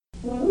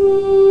You're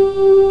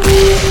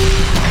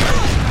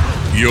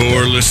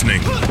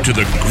listening to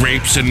the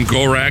Grapes and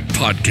Gorak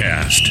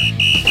podcast.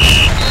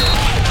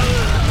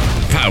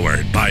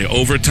 Powered by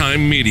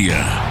Overtime Media.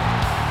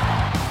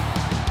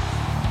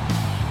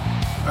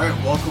 All right,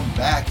 welcome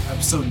back.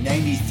 Episode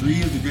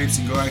 93 of the Grapes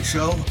and Gorak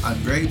Show.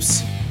 I'm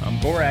Grapes. I'm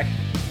Gorak.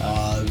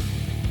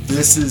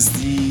 This is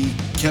the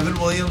Kevin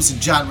Williams and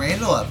John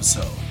Randall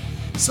episode.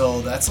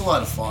 So that's a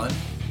lot of fun.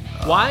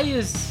 Why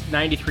is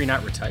 93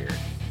 not retired?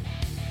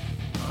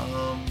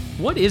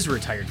 What is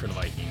retired for the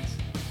Vikings?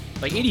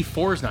 Like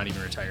 84 is not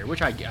even retired,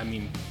 which I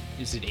mean,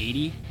 is it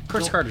 80?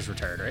 Chris Carter's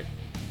retired, right?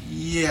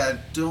 Yeah,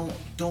 don't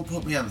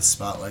put me on the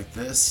spot like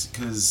this,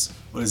 because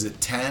what is it,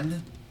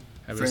 10?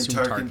 I would assume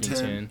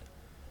Tarkenton.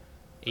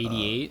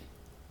 88?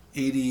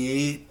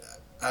 88,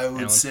 I would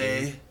Alan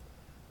say. Page.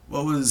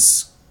 What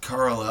was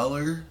Carl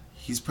Eller?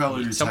 He's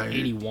probably retired.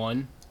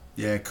 81.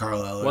 Yeah,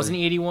 Carl Eller. Wasn't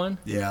he 81?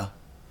 Yeah.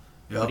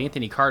 Yep. But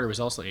Anthony Carter was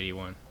also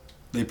 81.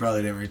 They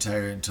probably didn't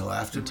retire until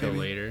maybe.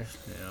 Later.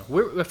 Yeah.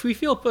 If we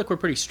feel like we're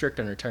pretty strict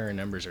on retiring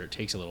numbers, or it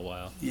takes a little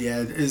while.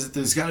 Yeah,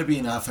 there's got to be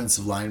an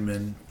offensive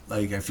lineman.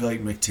 Like, I feel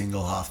like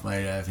McTinglehoff might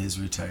have his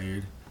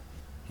retired.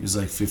 He was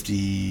like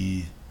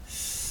 57?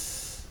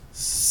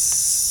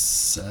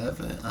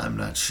 I'm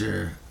not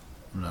sure.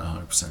 I'm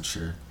not 100%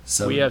 sure.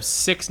 We have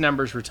 6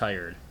 numbers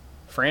retired.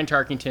 Fran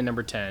Tarkenton,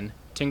 number 10.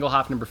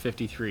 Tingelhoff, number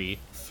 53.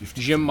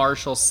 Jim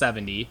Marshall,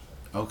 70.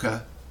 Okay.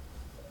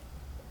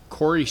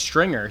 Corey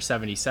Stringer,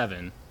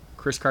 77.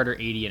 Chris Carter,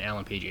 80. And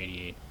Alan Page,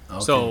 88. Okay,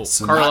 so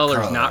Carl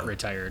Eller's not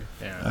retired.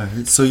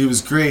 Yeah. So he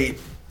was great,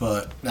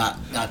 but not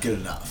good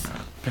enough.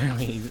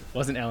 Apparently he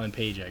wasn't Alan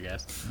Page, I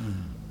guess.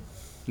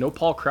 No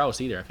Paul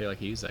Krause either. I feel like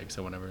he's like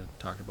someone never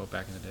talked about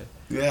back in the day.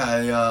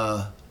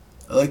 Yeah,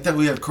 I like that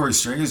we have Corey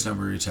Stringer's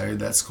number retired.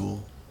 That's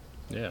cool.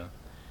 Yeah.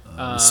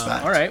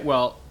 Respect. All right,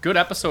 well, good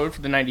episode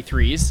for the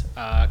 93s.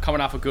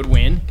 Coming off a good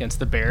win against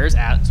the Bears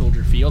at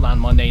Soldier Field on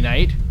Monday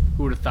night.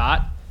 Who would have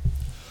thought?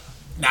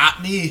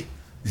 Not me.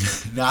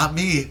 Not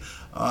me.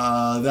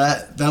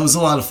 That was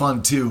a lot of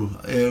fun, too.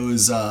 It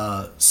was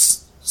a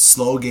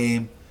slow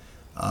game.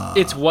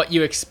 It's what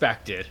you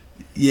expected.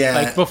 Yeah.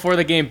 Like, before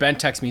the game, Ben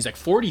texted me. He's like,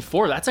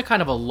 44, that's a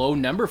kind of a low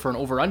number for an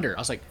over-under.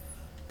 I was like,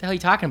 what the hell are you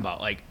talking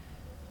about? Like,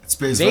 it's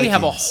Bears they Vikings.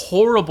 have a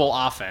horrible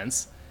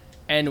offense,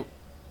 and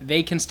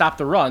they can stop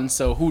the run,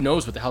 so who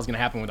knows what the hell's going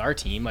to happen with our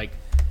team. Like,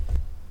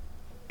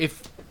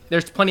 if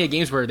there's plenty of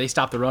games where they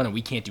stop the run and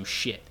we can't do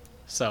shit.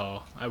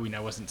 So, I mean, I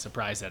wasn't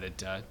surprised that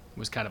it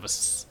was kind of a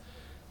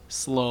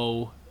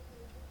slow,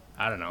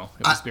 I don't know,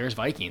 it was Bears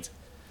Vikings.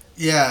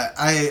 Yeah,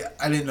 I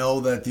didn't know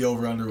that the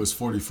over-under was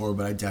 44,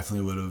 but I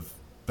definitely would have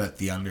bet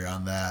the under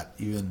on that.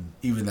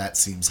 Even that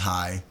seems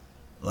high.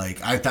 Like,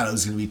 I thought it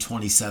was going to be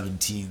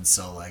 2017,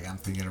 so, like, I'm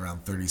thinking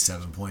around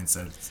 37 points.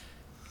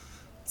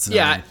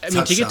 Yeah, I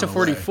mean, to get to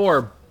 44,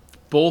 away.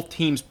 Both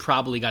teams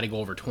probably got to go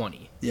over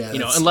 20. Yeah,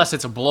 unless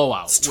it's a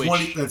blowout.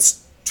 That's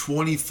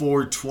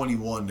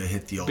 24-21 to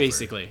hit the over.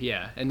 Basically,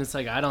 yeah. And it's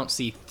like, I don't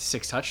see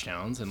 6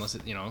 touchdowns unless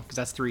it, because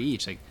that's 3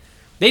 each. Like,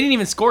 they didn't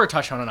even score a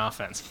touchdown on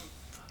offense.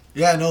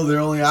 Yeah, no, their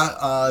only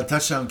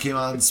touchdown came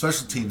on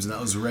special teams, and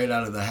that was right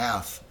out of the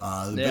half.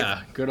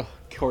 Good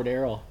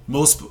Cordero.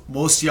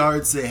 Most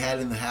yards they had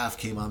in the half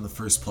came on the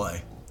first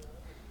play.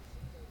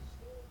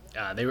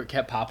 They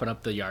kept popping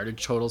up the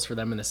yardage totals for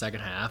them in the second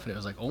half, and it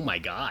was like, oh my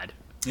god.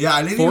 Yeah,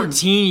 I didn't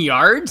 14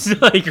 yards?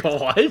 Like,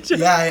 what?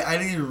 Yeah, I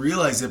didn't even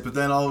realize it, but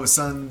then all of a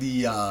sudden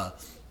the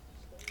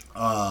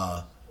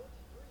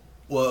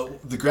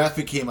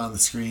graphic came on the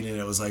screen, and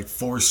it was like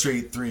 4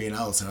 straight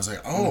 3-and-outs, and I was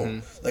like,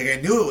 like I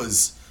knew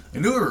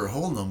we were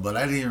holding them, but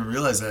I didn't even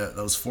realize that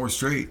was 4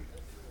 straight.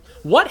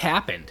 What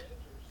happened?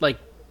 Like,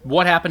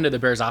 what happened to the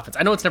Bears offense?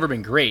 I know it's never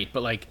been great,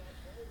 but like,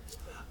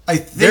 I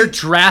think they're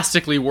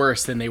drastically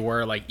worse than they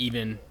were like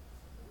even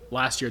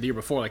last year, the year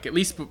before. Like, at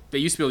least they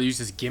used to be able to use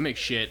this gimmick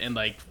shit and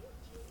like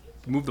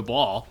move the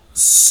ball.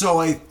 So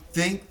I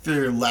think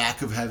their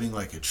lack of having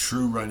like a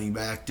true running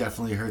back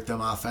definitely hurt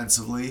them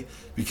offensively,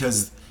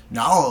 because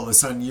now all of a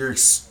sudden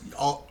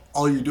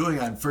all you're doing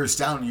on first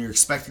down, you're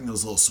expecting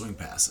those little swing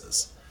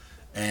passes.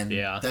 And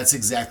that's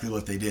exactly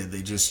what they did.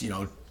 They just,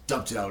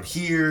 dumped it out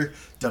here,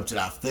 dumped it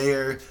off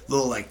there,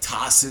 little like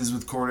tosses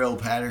with Cordell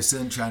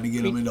Patterson trying to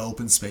get him into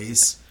open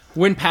space.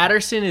 When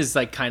Patterson is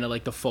like kind of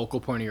like the focal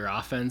point of your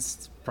offense,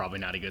 it's probably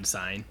not a good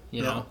sign,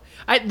 you know.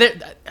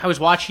 I was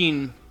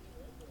watching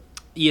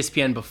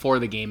ESPN before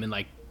the game, and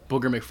like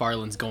Booger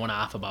McFarland's going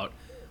off about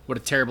what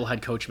a terrible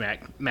head coach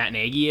Matt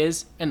Nagy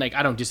is, and like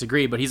I don't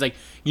disagree, but he's like,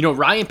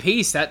 Ryan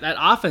Pace, that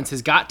offense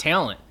has got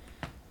talent.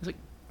 I was like,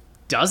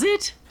 does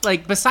it?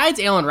 Like, besides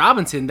Allen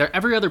Robinson,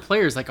 every other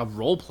player is like a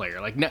role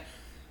player. Like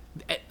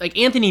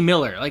Anthony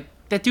Miller, like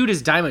that dude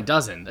is dime a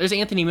dozen. There's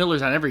Anthony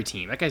Millers on every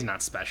team. That guy's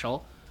not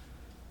special.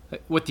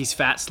 Like, with these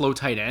fat, slow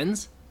tight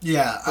ends.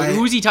 Yeah,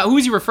 who's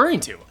he referring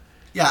to?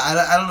 Yeah,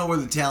 I don't know where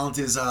the talent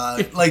is.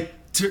 Like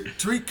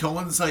Tariq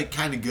Cohen's like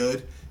kind of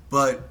good,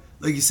 but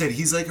like you said,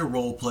 he's like a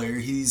role player.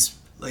 He's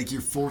like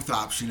your fourth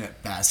option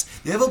at best.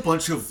 They have a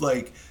bunch of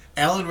like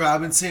Allen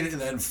Robinson,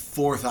 and then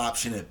fourth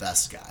option at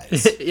best,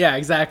 guys. Yeah,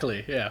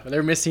 exactly. Yeah,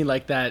 they're missing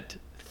like that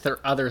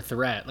other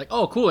threat. Like,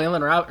 oh, cool,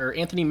 or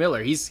Anthony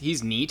Miller.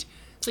 He's neat.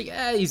 It's like,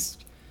 he's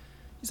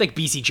like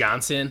BC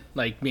Johnson,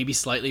 like maybe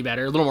slightly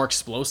better, a little more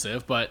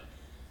explosive, but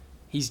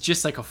he's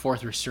just like a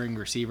fourth string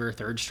receiver,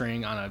 third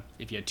string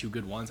if you had two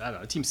good ones. I don't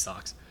know. The team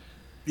sucks.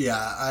 Yeah,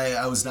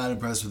 I was not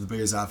impressed with the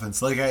Bears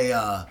offense. Like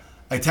I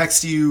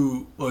texted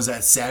you, what was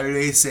that,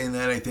 Saturday, saying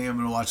that I think I'm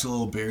going to watch a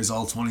little Bears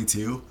All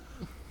 22.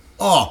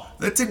 Oh,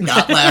 that did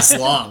not last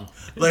long.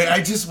 Like,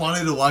 I just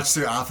wanted to watch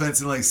their offense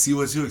and, like, see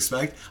what to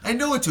expect. I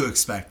know what to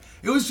expect.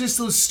 It was just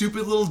those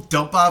stupid little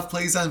dump-off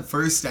plays on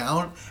first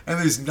down, and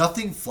there's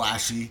nothing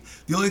flashy.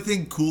 The only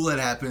thing cool that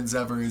happens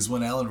ever is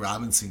when Allen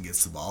Robinson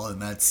gets the ball, and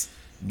that's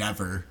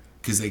never,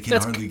 because they can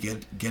hardly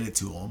get it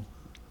to him.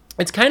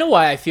 It's kind of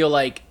why I feel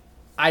like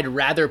I'd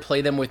rather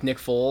play them with Nick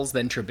Foles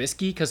than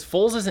Trubisky, because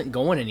Foles isn't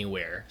going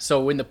anywhere. So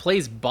when the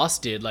play's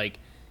busted, like,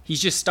 he's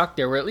just stuck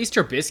there, where at least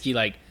Trubisky,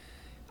 like,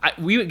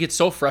 we would get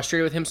so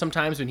frustrated with him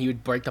sometimes when he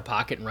would break the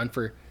pocket and run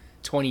for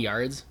 20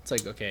 yards. It's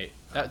like, okay,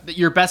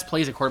 your best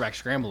play is a quarterback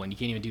scramble, and you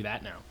can't even do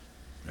that now.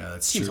 Yeah,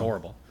 that's Seems true.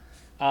 horrible.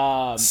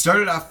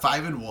 Started off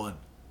 5-1,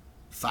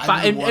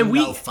 5-1, and we,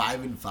 now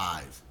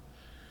 5-5.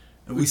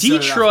 And we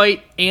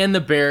Detroit and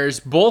the Bears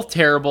both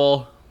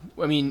terrible.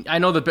 I mean, I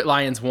know the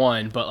Lions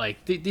won, but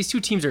like these two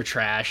teams are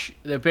trash.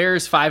 The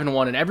Bears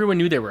 5-1, and everyone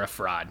knew they were a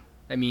fraud.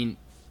 I mean,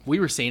 we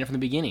were saying it from the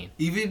beginning.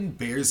 Even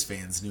Bears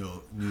fans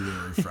knew they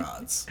were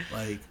frauds.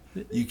 Like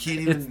you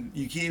can't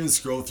even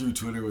scroll through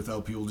Twitter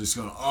without people just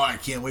going, "Oh, I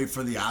can't wait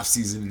for the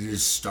offseason to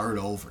just start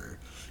over,"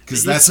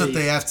 because that's what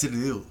they have to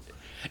do.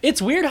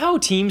 It's weird how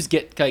teams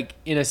get like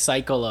in a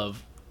cycle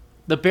of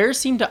the Bears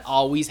seem to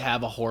always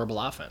have a horrible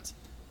offense.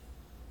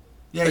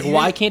 Yeah, like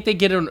why can't they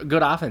get a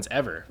good offense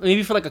ever?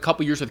 Maybe for like a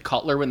couple years with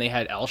Cutler when they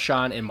had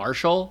Elshon and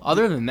Marshall.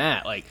 Other than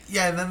that, like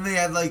and then they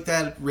had like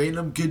that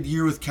random good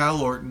year with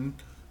Kyle Orton.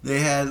 They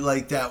had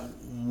like that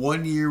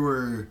one year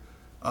where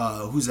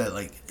who's that?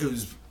 Like it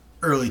was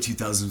early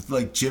 2000s,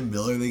 like Jim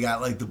Miller. They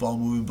got like the ball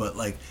moving, but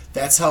like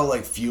that's how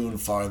like few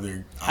and far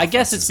their. I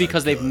guess it's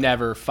because they've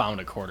never found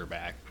a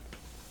quarterback.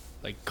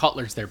 Like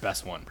Cutler's their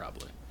best one,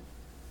 probably.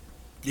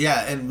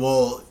 Yeah, and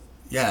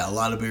a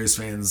lot of Bears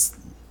fans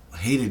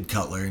hated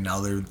Cutler, and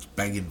now they're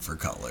begging for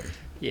Cutler.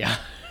 Yeah.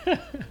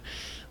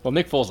 Well,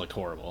 Nick Foles looked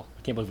horrible.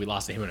 I can't believe we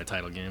lost to him in a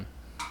title game.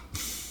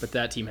 But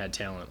that team had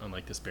talent,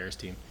 unlike this Bears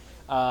team.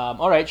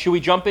 All right, should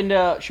we jump into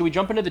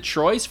the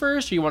Troys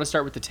first, or you want to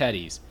start with the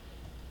Teddies?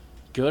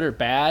 Good or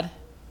bad?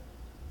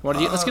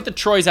 Let's get the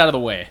Troys out of the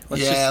way.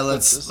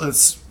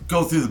 Let's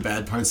go through the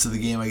bad parts of the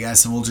game, I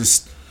guess, and we'll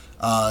just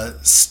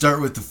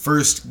start with the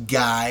first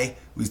guy.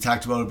 We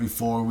talked about it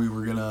before. We're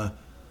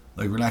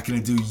not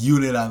gonna do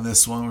unit on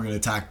this one. We're gonna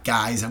talk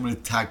guys. I'm gonna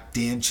talk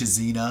Dan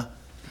Chizina.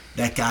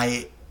 That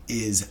guy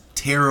is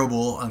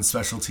terrible on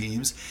special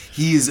teams.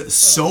 He is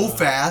so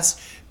fast,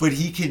 but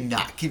he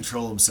cannot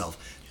control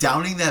himself.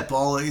 Downing that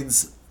ball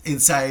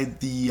inside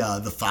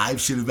the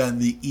 5 should have been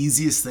the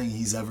easiest thing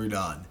he's ever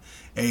done,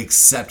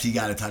 except he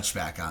got a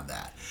touchback on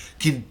that.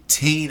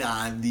 Contain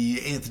on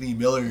the Anthony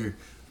Miller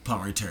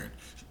punt return.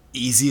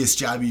 Easiest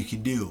job you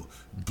can do.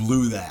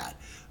 Blew that.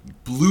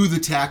 Blew the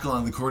tackle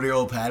on the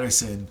Cordero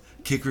Patterson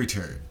kick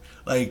return.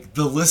 Like,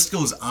 the list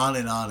goes on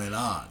and on and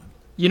on.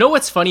 You know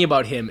what's funny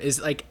about him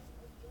is, like,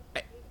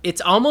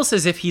 it's almost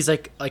as if he's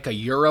like a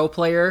Euro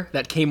player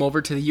that came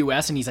over to the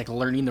U.S. and he's, like,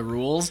 learning the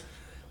rules.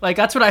 Like,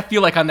 that's what I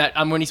feel like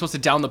on when he's supposed to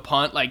down the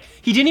punt. Like,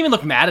 he didn't even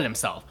look mad at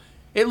himself.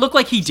 It looked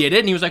like he did it,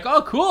 and he was like,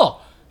 oh,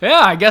 cool.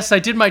 Yeah, I guess I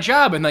did my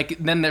job. And, like,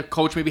 then the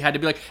coach maybe had to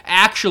be like,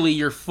 actually,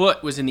 your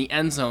foot was in the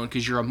end zone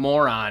because you're a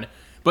moron.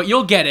 But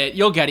you'll get it.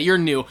 You're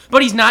new.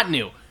 But he's not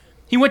new.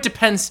 He went to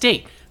Penn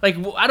State. Like,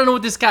 I don't know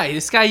what this guy,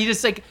 he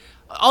just, like,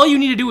 all you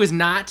need to do is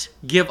not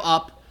give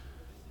up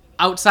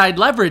outside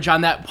leverage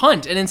on that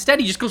punt. And instead,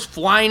 he just goes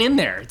flying in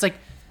there. It's like,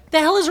 the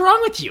hell is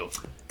wrong with you?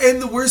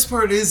 And the worst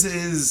part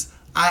is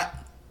I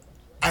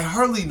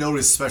hardly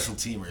noticed special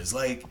teamers.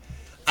 Like,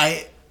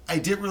 I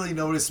didn't really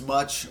notice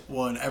much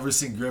when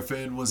Everson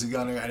Griffin was a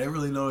gunner. I didn't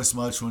really notice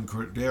much when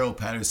Cordero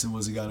Patterson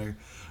was a gunner.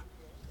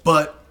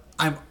 But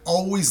I'm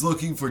always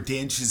looking for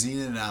Dan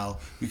Chizina now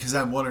because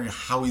I'm wondering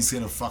how he's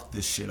going to fuck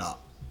this shit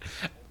up.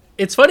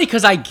 It's funny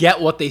because I get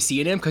what they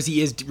see in him because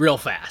he is real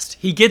fast.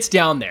 He gets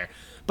down there.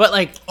 But,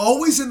 like...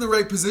 always in the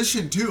right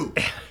position, too.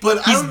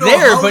 But I don't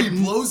know how he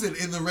blows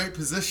it in the right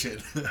position.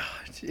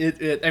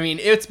 I mean,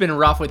 it's been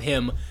rough with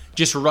him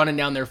just running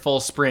down their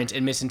full sprint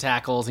and missing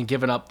tackles and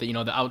giving up the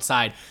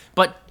outside.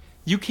 But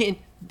you can't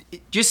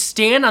just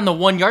stand on the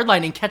 1 yard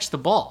line and catch the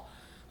ball.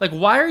 Like,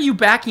 why are you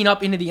backing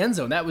up into the end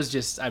zone? That was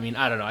just, I mean,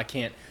 I don't know. I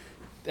can't.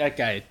 That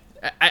guy,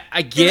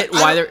 I get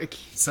why they're.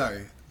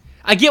 Sorry.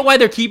 I get why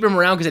they're keeping him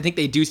around because I think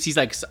they do see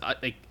like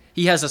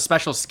he has a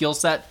special skill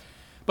set.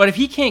 But if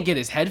he can't get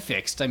his head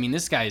fixed, I mean,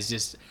 this guy is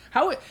just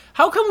how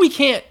come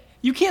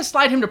you can't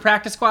slide him to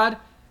practice squad?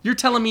 You're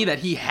telling me that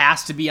he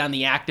has to be on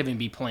the active and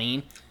be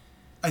playing?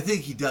 I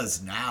think he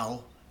does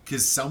now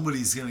because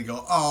somebody's gonna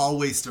go, oh, I'll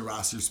waste a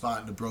roster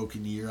spot in a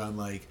broken year on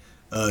like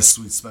a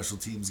sweet special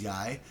teams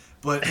guy.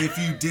 But if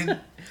you didn't,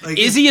 like,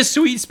 Is he a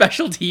sweet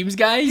special teams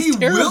guy? He's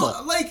terrible.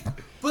 will,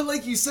 but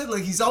like you said,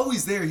 like, he's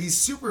always there. He's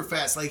super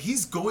fast. Like,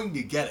 he's going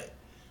to get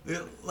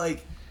it.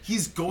 Like,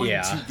 he's going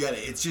to get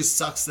it. It just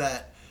sucks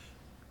that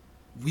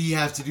we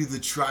have to do the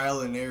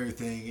trial and error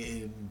thing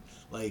in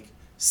like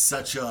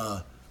such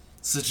a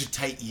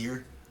tight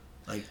year.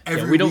 Like,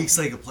 every week's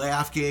like a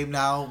playoff game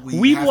now.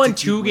 We've won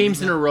 2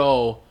 games in a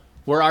row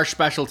where our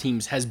special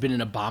teams has been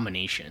an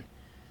abomination.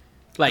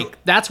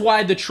 Like, that's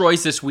why the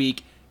Troyes this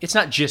week, it's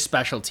not just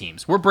special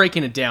teams. We're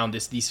breaking it down,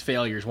 these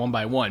failures one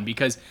by one,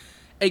 because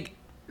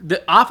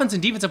the offense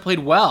and defense have played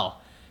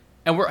well,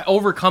 and we're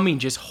overcoming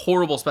just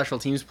horrible special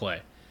teams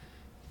play.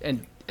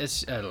 And I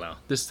don't know.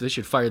 This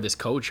should fire this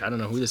coach. I don't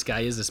know who this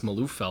guy is, this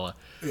Maloof fella.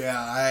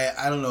 Yeah,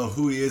 I don't know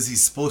who he is.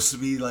 He's supposed to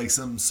be like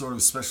some sort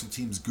of special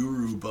teams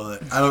guru,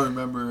 but I don't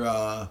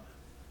remember,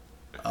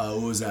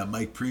 what was that,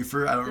 Mike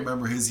Prefer? I don't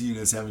remember his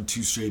units having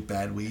 2 straight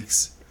bad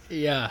weeks.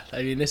 Yeah,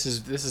 I mean, this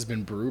has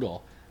been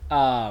brutal.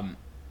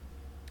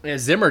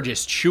 Zimmer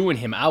just chewing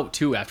him out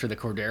too after the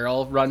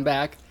Cordero run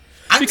back,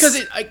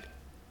 because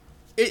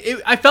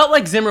I felt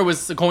like Zimmer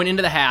was going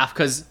into the half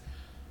because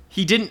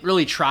he didn't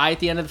really try at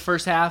the end of the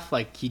first half.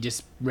 Like, he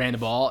just ran the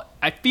ball.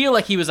 I feel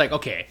like he was like,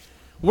 okay,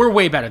 we're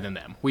way better than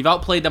them. We've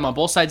outplayed them on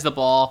both sides of the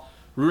ball.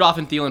 Rudolph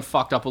and Thielen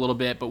fucked up a little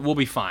bit, but we'll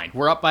be fine.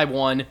 We're up by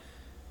 1,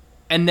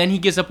 and then he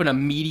gives up an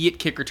immediate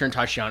kick return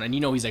touchdown, and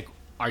he's like,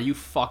 are you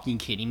fucking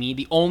kidding me?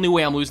 The only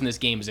way I'm losing this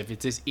game is if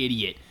it's this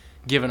idiot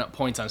giving up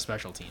points on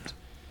special teams.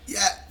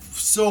 Yeah,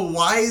 so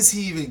why is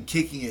he even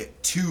kicking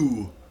it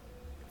to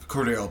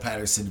Cordero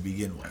Patterson to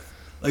begin with?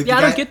 Like,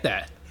 I don't get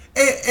that.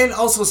 And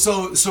also,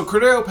 so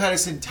Cordero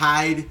Patterson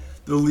tied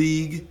the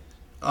league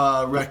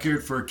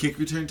record for kick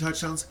return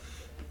touchdowns.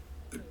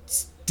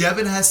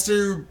 Devin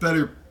Hester,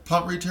 better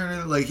punt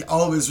returner. Like,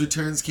 all of his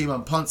returns came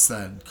on punts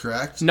then,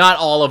 correct? Not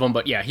all of them,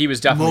 but yeah, he was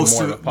definitely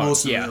more of a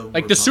punt. Yeah,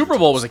 like the Super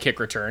Bowl was a kick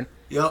return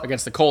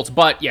against the Colts,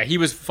 but yeah, he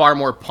was far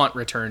more punt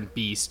return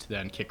beast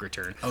than kick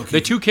return. Okay.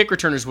 The 2 kick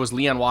returners was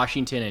Leon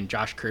Washington and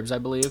Josh Cribbs, I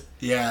believe.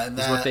 Yeah, and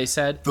that's what they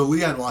said. The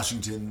Leon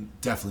Washington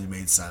definitely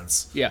made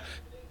sense. Yeah.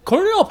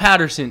 Cordero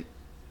Patterson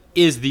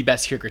is the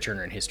best kick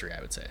returner in history,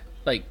 I would say.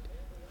 Like,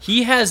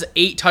 he has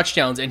 8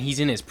 touchdowns and he's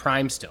in his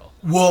prime still.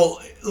 Well,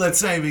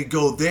 let's not even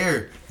go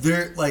there.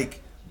 They're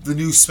like the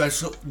new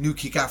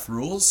kickoff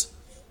rules.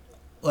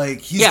 Like,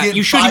 he's getting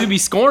you shouldn't even be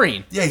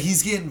scoring. Yeah,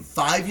 he's getting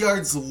 5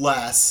 yards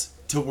less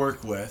to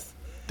work with.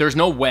 There's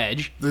no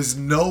wedge.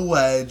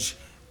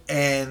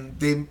 And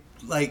they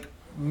like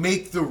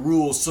make the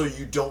rules so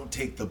you don't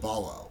take the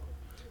ball out.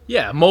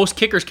 Yeah, most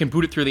kickers can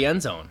boot it through the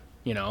end zone.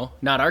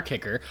 Not our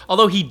kicker.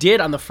 Although he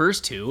did on the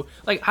first 2.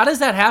 Like, how does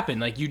that happen?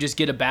 Like, you just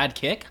get a bad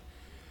kick?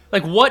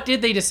 Like, what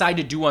did they decide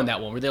to do on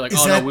that one? Were they like,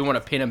 no, we want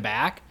to pin him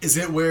back? Is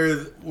it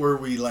where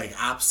we, like,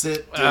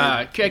 opposite?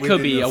 It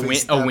could be a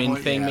win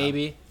thing,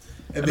 maybe.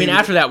 I mean,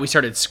 after that, we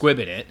started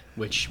squibbing it,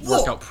 which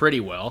worked out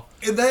pretty well.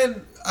 And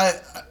then, I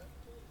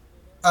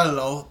don't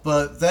know,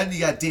 but then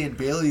you got Dan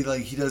Bailey,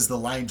 like, he does the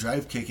line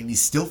drive kick, and he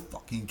still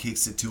fucking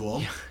kicks it to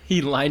him.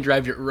 He line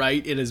drived it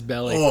right in his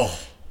belly. Oh.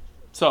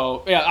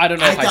 So, yeah, I don't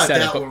know if I said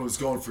it. I thought that one was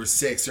going for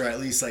 6 or at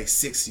least like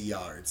 60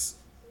 yards.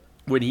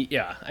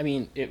 I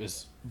mean, it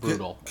was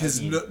brutal. Because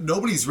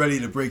nobody's ready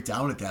to break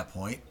down at that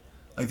point.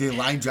 Like, they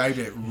line drived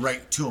it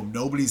right to him.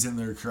 Nobody's in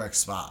their correct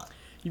spot.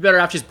 You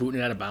better off just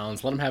booting it out of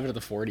bounds. Let him have it at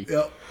the 40.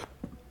 Yep.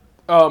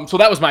 So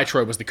that was my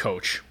Troy, was the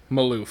coach.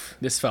 Maloof,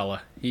 this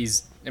fella.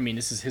 This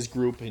is his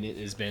group, and it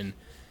has been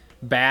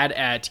bad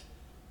at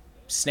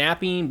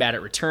snapping, bad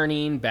at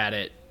returning, bad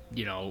at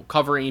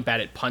covering,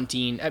 bad at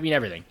punting. I mean,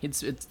 everything.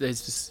 It's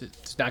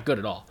not good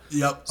at all.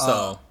 Yep.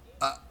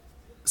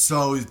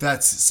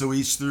 So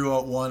each threw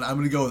out one. I'm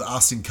gonna go with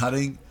Austin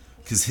Cutting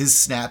because his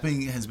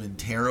snapping has been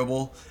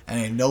terrible, and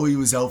I know he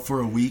was out for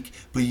a week,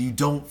 but you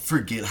don't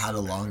forget how to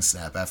long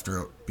snap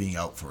after being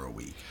out for a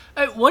week.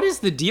 What is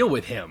the deal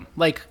with him?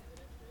 Like,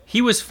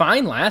 he was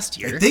fine last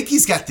year. I think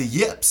he's got the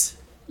yips.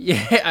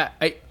 Yeah,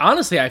 I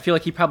honestly, I feel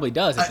like he probably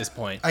does at this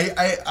point.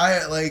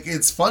 I like,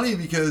 it's funny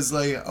because,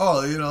 like,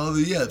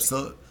 the yips.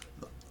 So,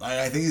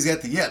 I think he's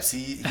got the yips.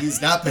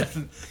 He's not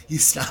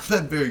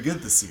been very good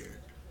this year.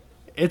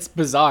 It's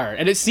bizarre,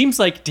 and it seems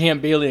like Dan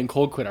Bailey and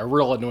Colquitt are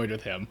real annoyed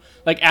with him.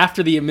 Like,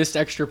 after the missed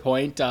extra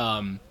point,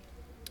 the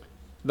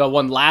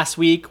one last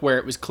week where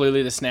it was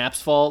clearly the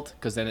snap's fault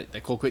because then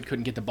the Colquitt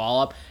couldn't get the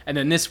ball up, and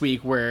then this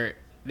week where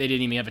they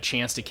didn't even have a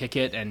chance to kick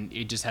it and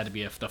it just had to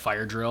be the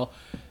fire drill.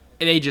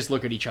 And they just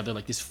look at each other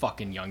like this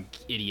fucking young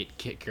idiot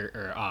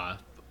kicker or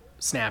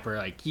snapper.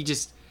 Like, he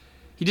just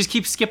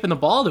keeps skipping the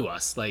ball to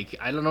us. Like,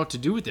 I don't know what to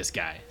do with this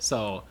guy.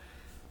 So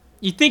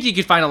you'd think you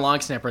could find a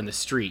long snapper in the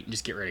street and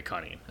just get rid of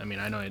Cunning. I mean,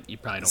 I know you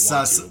probably don't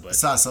want to, but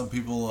saw some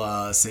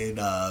people saying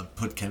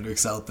put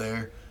Kendricks out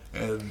there,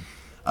 and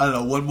I don't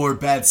know, one more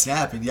bad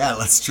snap, and yeah,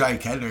 let's try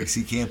Kendricks.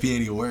 He can't be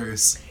any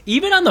worse.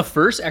 Even on the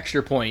first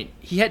extra point,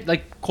 he had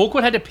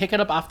Colquitt had to pick it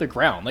up off the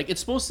ground. Like, it's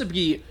supposed to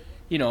be,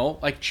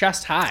 like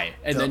chest high,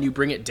 and then you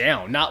bring it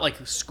down, not like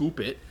scoop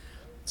it.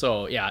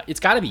 So, yeah, it's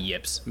got to be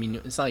yips. I mean,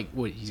 it's not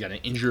like, he's got an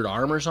injured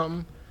arm or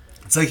something?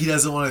 It's like he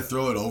doesn't want to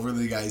throw it over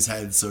the guy's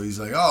head, so he's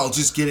like, "Oh, I'll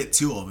just get it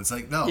to him." It's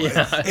like, no,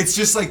 it's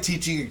just like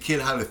teaching a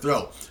kid how to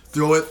throw.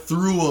 Throw it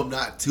through him,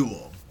 not to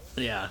him.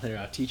 Yeah,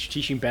 they're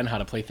teaching Ben how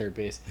to play third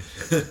base.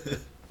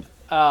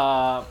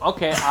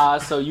 Okay,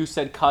 so you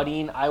said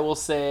cutting. I will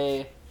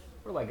say,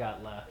 what do I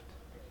got left?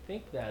 I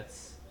think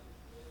that's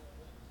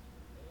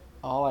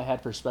all I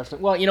had for special.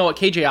 Well, you know what?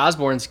 KJ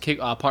Osborne's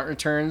punt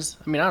returns.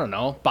 I mean, I don't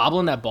know,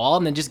 bobbling that ball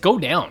and then just go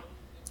down.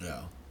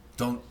 Yeah,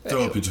 don't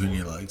throw it between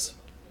your legs.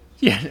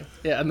 Yeah,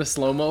 and the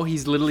slow-mo,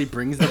 he's literally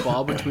brings the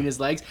ball between his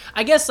legs.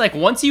 I guess, like,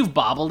 once you've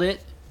bobbled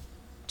it,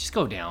 just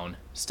go down.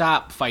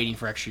 Stop fighting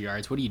for extra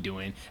yards. What are you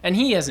doing? And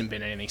he hasn't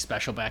been anything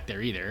special back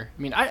there either.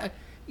 I mean,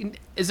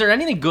 is there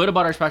anything good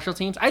about our special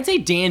teams? I'd say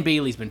Dan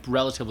Bailey's been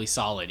relatively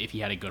solid if he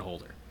had a good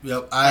holder.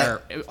 Yep,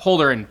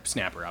 holder and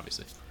snapper,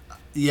 obviously.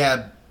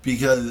 Yeah,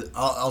 because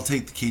I'll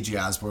take the KJ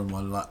Osborne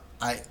one.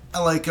 I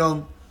like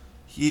him.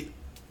 He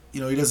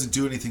doesn't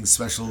do anything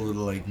special to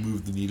like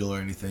move the needle or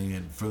anything,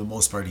 and for the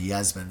most part, he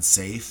has been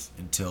safe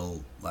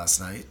until last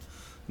night.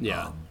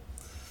 Yeah.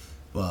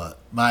 But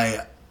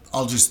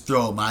I'll just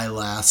throw my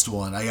last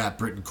one. I got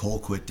Britton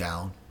Colquitt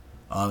down.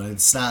 And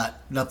it's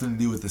nothing to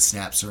do with the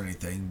snaps or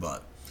anything,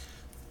 but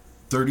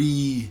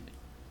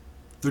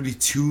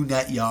 32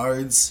 net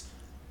yards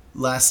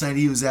last night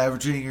he was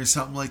averaging or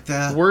something like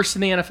that. Worse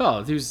in the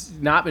NFL. He's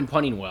not been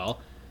punting well.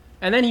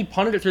 And then he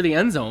punted it through the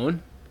end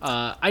zone.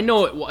 I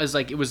know it was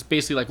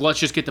basically like, let's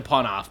just get the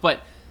punt off.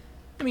 But,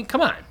 I mean,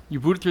 come on.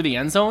 You boot it through the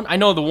end zone? I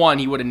know the one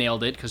he would have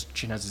nailed it because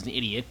Chinez is an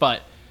idiot,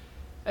 but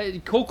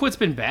Colquitt's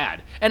been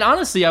bad. And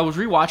honestly, I was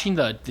rewatching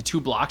the two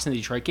blocks in the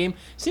Detroit game.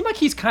 It seemed like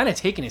he's kind of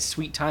taking his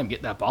sweet time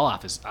getting that ball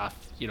off.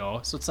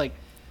 So it's like,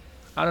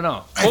 I don't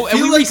know.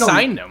 And we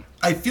re-signed him.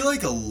 I feel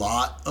like a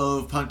lot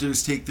of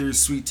punters take their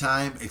sweet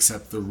time,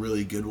 except the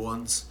really good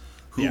ones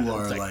who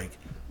are like,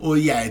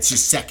 it's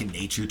just second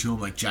nature to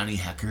them, like Johnny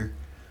Hecker.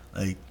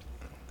 Like,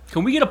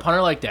 can we get a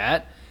punter like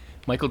that?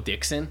 Michael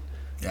Dixon?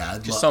 Yeah.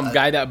 Just some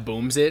guy that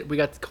booms it. We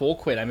got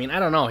Colquitt. I mean, I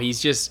don't know. He's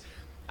just...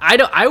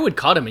 I would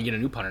cut him and get a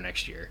new punter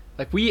next year.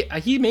 Like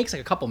he makes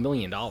like a couple $1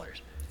 million.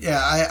 Yeah,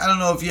 I don't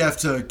know if you have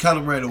to cut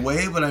him right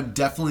away, but I'm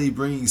definitely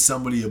bringing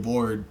somebody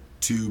aboard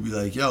to be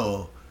like,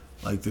 yo,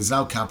 like there's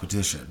now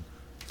competition.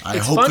 I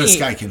hope this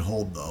guy can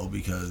hold though,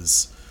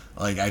 because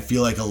like I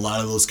feel like a lot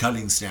of those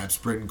cutting snaps,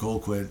 Britton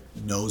Colquitt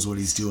knows what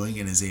he's doing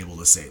and is able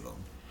to save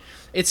them.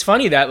 It's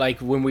funny that like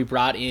when we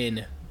brought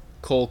in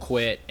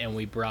Colquitt and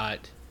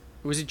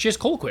was it just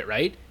Colquitt,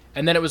 right?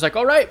 And then it was like,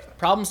 all right,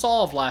 problem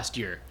solved last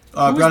year.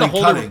 We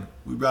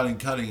brought in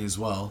Cutting as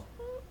well.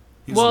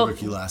 He was a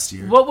rookie last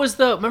year.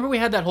 Remember we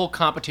had that whole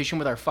competition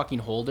with our fucking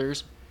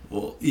holders?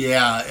 Well,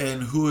 yeah,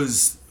 and who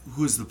is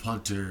the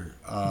punter?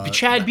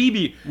 Chad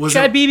Beebe.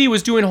 Chad Beebe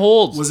was doing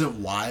holds. Was it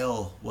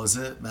Weil? Was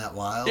it Matt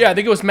Weil? Yeah, I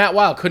think it was Matt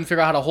Weil. Couldn't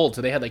figure out how to hold.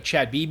 So they had like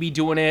Chad Beebe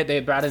doing it. They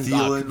had brought in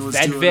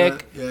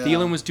Vedvik.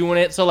 Thielen was doing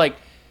it. So like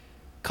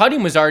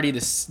Cutting was already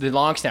the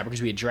long snapper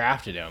because we had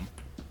drafted him.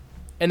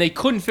 And they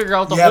couldn't figure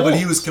out the holds. Yeah, but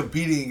he was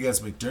competing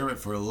against McDermott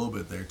for a little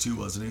bit there too,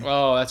 wasn't he?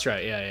 Oh, that's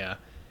right. Yeah.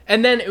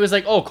 And then it was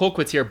like, oh,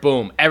 Colquitt's here.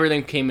 Boom.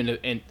 Everything came into,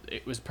 and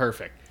it was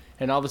perfect.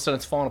 And all of a sudden,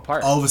 it's falling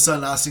apart. All of a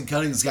sudden, Austin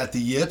Cutting's got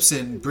the yips,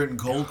 and Britton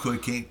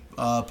Colquitt can't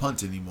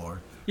punt anymore.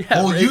 Yeah,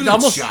 whole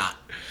unit shot.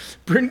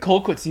 Britton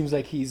Colquitt seems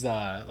like he's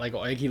like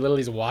he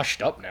literally is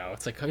washed up now.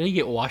 It's like, how do you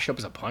get washed up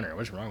as a punter?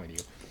 What's wrong with you?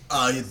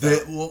 How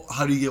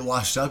do you get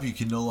washed up? You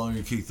can no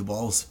longer kick the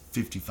balls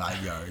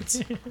 55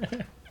 yards.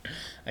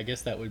 I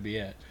guess that would be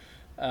it.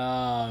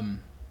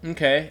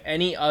 Okay.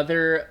 Any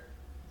other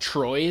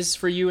Troys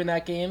for you in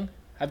that game?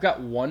 I've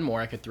got one more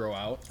I could throw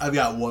out. I've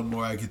got one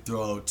more I could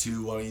throw out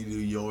too. Why don't you do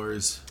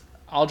yours?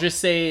 I'll just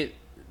say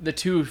the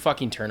two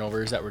fucking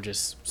turnovers that were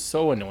just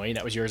so annoying.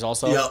 That was yours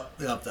also? Yep,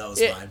 that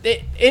was mine.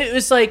 It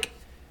was like,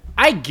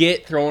 I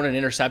get throwing an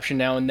interception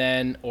now and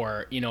then,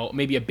 or,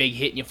 maybe a big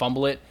hit and you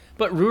fumble it.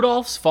 But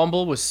Rudolph's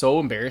fumble was so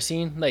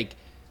embarrassing. Like,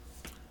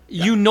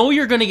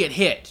 you're going to get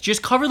hit.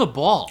 Just cover the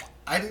ball.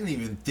 I didn't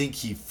even think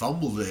he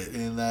fumbled it,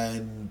 and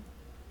then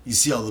you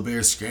see all the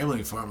Bears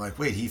scrambling for him. Like,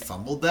 wait, he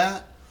fumbled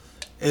that?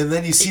 And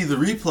then you see the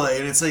replay,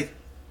 and it's like,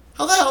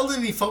 how the hell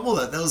did he fumble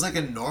that? That was like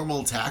a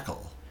normal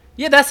tackle.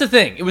 Yeah, that's the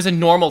thing. It was a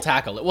normal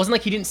tackle. It wasn't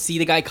like he didn't see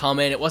the guy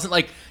coming. It wasn't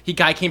like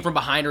guy came from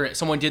behind or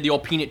someone did the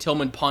old Peanut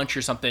Tillman punch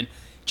or something.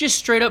 Just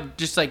straight up,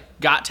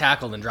 got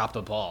tackled and dropped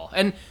the ball.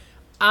 And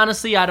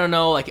honestly, I don't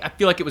know. Like, I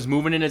feel like it was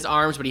moving in his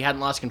arms, but he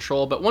hadn't lost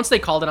control. But once they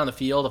called it on the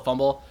field, a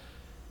fumble,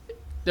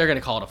 they're going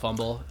to call it a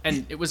fumble.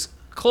 And it was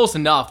close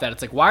enough that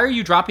it's like, why are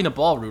you dropping the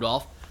ball,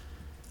 Rudolph?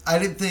 I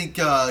didn't think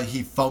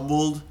he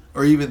fumbled,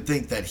 or even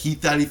think that he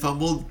thought he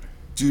fumbled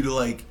due to,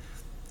 like,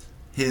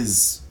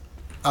 his,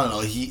 I don't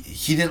know,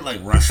 he didn't,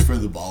 like, rush for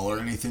the ball or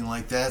anything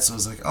like that. So I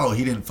was like, oh,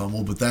 he didn't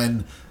fumble. But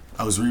then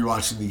I was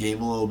rewatching the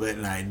game a little bit,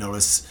 and I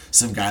noticed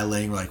some guy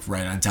laying, like,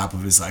 right on top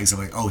of his legs. I'm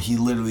like, oh, he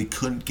literally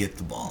couldn't get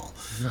the ball.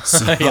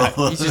 So, yeah,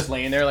 he's just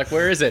laying there like,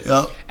 where is it?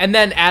 Yep. And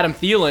then Adam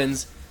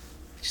Thielen's,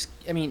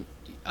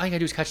 all you gotta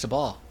do is catch the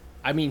ball.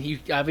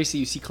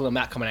 Obviously you see Khalil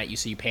Mack coming at you,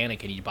 so you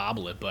panic and you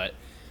bobble it. But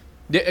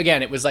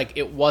again, it was like,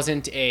 it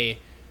wasn't a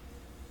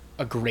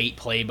a great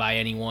play by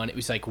anyone. It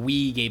was like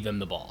we gave them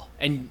the ball,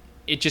 and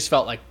it just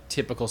felt like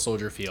typical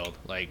Soldier Field.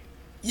 Like,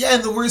 yeah,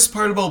 and the worst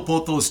part about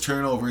both those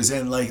turnovers,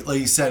 and like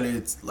you said,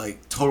 it's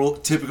like total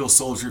typical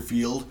Soldier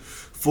Field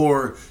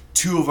for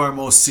two of our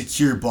most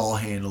secure ball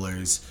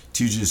handlers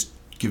to just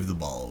give the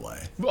ball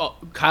away. well,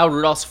 Kyle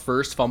Rudolph's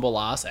first fumble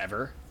loss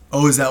ever.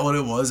 Oh, is that what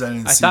it was? I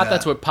didn't see I thought that.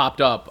 that's what popped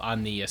up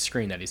on the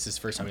screen, that it's his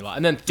first time he lost.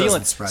 And then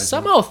Doesn't Thielen, surprise me.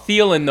 somehow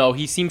Thielen, though,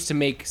 he seems to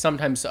make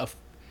sometimes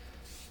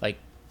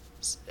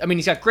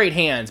he's got great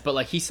hands, but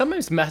like he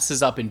sometimes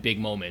messes up in big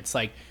moments.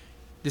 Like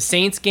the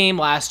Saints game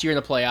last year in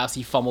the playoffs,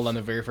 he fumbled on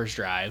the very first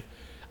drive.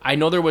 I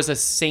know there was a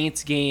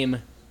Saints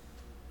game.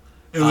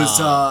 It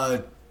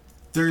was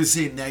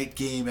Thursday night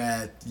game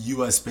at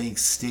U.S. Bank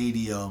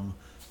Stadium.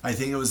 I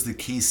think it was the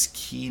Case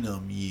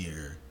Keenum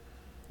year.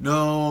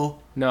 No,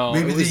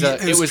 maybe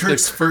it was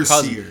Kirk's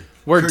first year.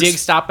 Where Kirk's-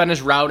 Diggs stopped on his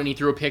route and he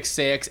threw a pick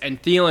six,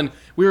 and Thielen,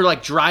 we were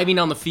like driving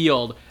down the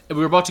field, and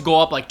we were about to go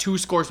up like 2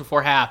 scores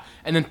before half,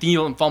 and then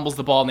Thielen fumbles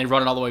the ball and they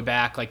run it all the way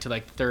back like to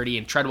like 30,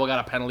 and Treadwell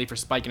got a penalty for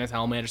spiking his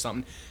helmet or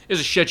something. It was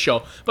a shit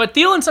show. But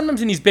Thielen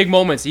sometimes in these big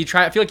moments, I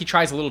feel like he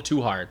tries a little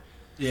too hard.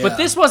 Yeah. But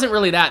this wasn't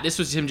really that. This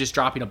was him just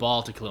dropping a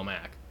ball to Khalil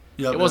Mack.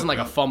 Yep, It wasn't yep,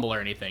 like a yep. fumble or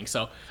anything.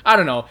 So I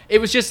don't know. It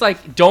was just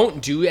like,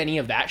 don't do any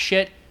of that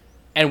shit,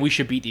 and we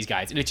should beat these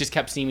guys. And it just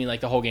kept seeming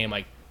like the whole game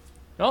like,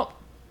 nope.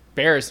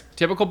 Bears,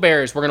 typical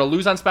Bears. We're going to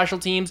lose on special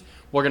teams.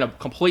 We're going to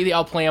completely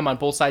outplay them on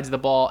both sides of the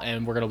ball,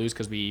 and we're going to lose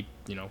because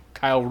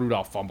Kyle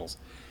Rudolph fumbles.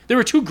 There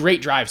were 2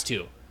 great drives,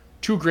 too.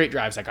 2 great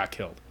drives that got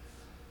killed.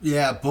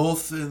 Yeah,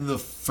 both in the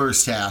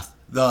first half.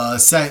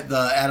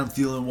 The Adam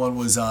Thielen one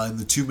was in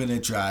the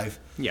 2-minute drive.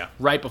 Yeah,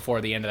 right before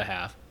the end of the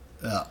half.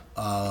 Yeah,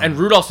 And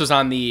Rudolph was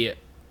on the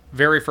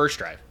very first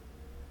drive.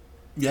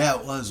 yeah,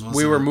 it was.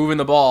 We were moving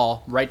the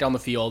ball right down the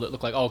field. It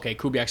looked like, okay,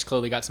 Kubiak's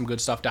clearly got some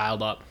good stuff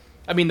dialed up.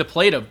 I mean, the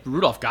play to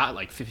Rudolph got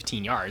like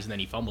 15 yards, and then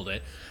he fumbled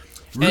it.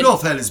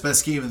 Rudolph had his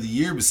best game of the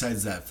year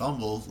besides that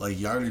fumble. Like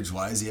yardage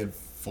wise, he had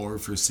 4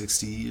 for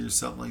 60 or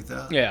something like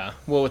that. Yeah,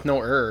 well, with no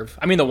Irv.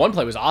 I mean, the one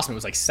play was awesome. It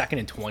was like 2nd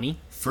and 20.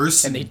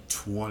 First And and they-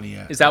 20.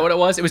 Is that what it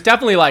was? It was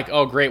definitely like,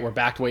 oh, great, we're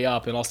backed way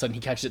up, and all of a sudden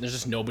he catches it, and there's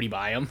just nobody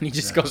by him, and he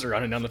just goes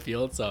running down the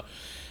field. So,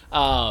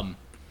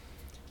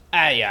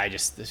 I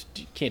just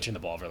can't turn the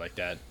ball over like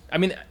that. I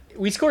mean,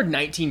 we scored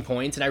 19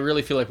 points, and I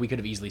really feel like we could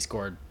have easily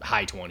scored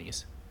high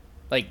 20s.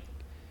 Like,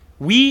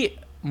 we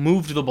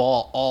moved the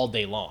ball all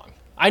day long.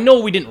 I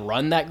know we didn't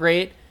run that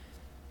great,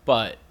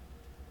 but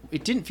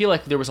it didn't feel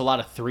like there was a lot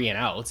of 3 and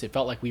outs. It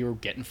felt like we were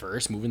getting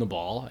first, moving the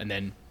ball, and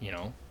then,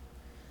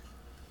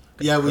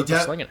 Yeah, we Kirk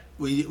was slinging it.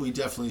 we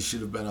definitely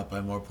should have been up by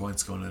more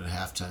points going into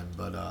halftime.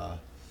 But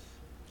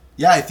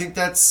yeah, I think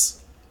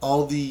that's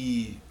all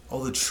the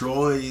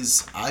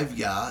Troys I've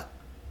got.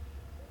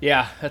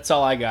 Yeah, that's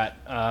all I got.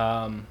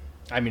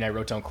 I mean, I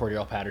wrote down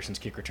Cordell Patterson's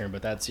kick return,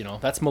 but that's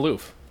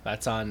Maloof.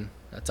 That's on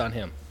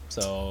him.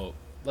 So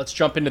let's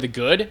jump into the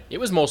good. It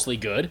was mostly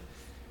good,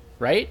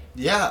 right?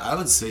 Yeah, I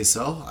would say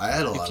so. I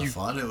had a lot of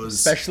fun. It was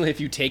Especially if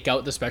you take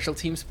out the special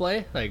teams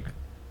play, like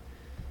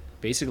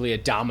basically a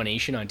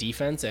domination on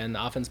defense, and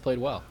the offense played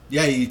well.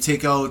 yeah. You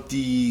take out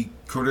the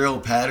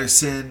Cordell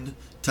Patterson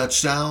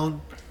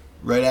touchdown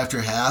right after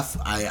half.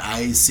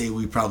 I say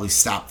we probably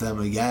stop them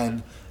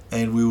again,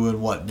 and we win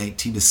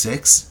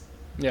 19-6.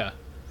 Yeah.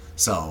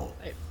 So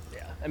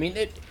Yeah, I mean,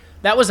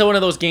 that was one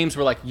of those games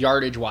where, like,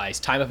 yardage wise,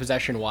 time of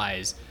possession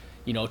wise,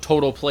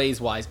 total plays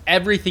wise,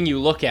 everything you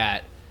look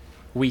at,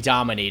 we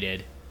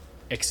dominated,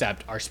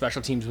 except our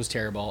special teams was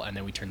terrible, and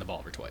then we turned the ball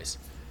over twice.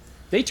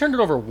 They turned it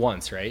over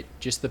once, right?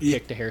 Just the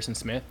pick to Harrison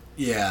Smith.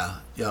 yeah,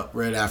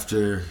 right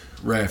after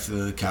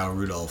the Kyle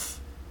Rudolph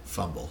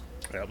fumble.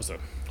 That was a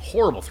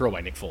horrible throw by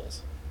Nick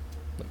Foles.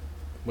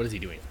 What is he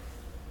doing?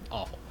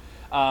 Awful.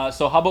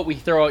 So how about we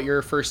throw out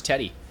your first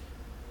Teddy?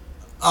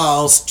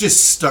 I'll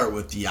just start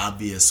with the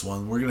obvious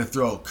one. We're gonna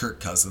throw out Kirk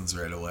Cousins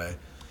right away.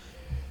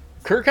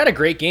 Kirk had a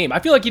great game. I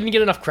feel like he didn't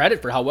get enough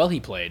credit for how well he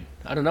played.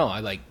 I don't know.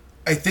 I think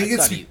I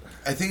it's thought he-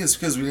 I think it's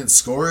because we didn't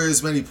score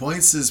as many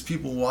points as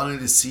people wanted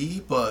to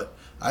see, but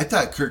I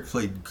thought Kirk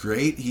played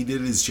great. He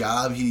did his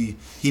job. He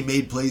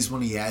made plays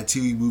when he had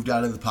to. He moved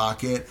out of the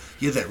pocket.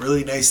 He had that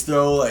really nice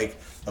throw like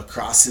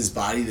across his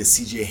body to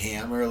CJ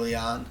Ham early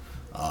on.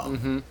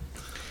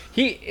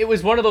 It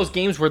was one of those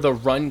games where the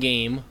run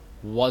game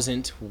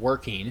wasn't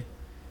working.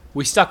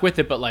 We stuck with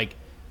it, but like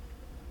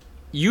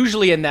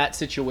usually in that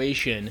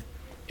situation,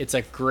 it's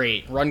like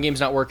great. Run game's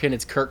not working,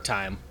 it's Kirk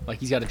time. Like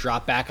he's got to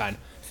drop back on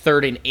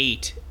 3rd and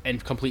 8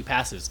 and complete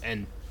passes,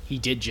 and he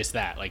did just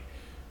that. Like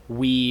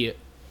we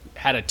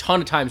had a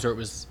ton of times where it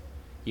was,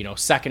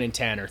 2nd and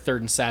 10 or 3rd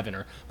and 7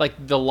 or like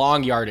the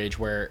long yardage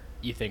where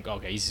you think,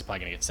 okay, he's probably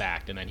gonna get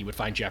sacked, and then he would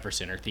find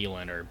Jefferson or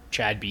Thielen or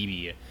Chad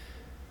Beebe.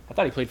 I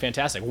thought he played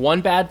fantastic.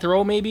 One bad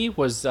throw maybe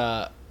was,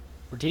 or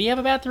did he have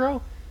a bad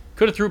throw?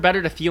 Could have threw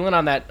better to Thielen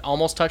on that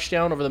almost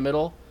touchdown over the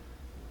middle.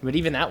 But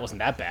even that wasn't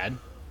that bad.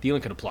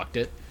 Thielen could have plucked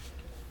it.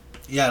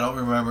 Yeah, I don't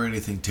remember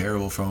anything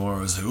terrible from where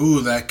I was like,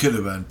 ooh, that could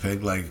have been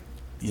picked. Like,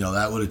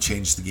 that would have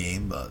changed the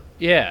game, but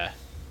Yeah.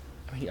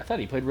 I mean, I thought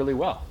he played really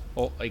well.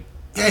 Well, like,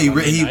 Yeah,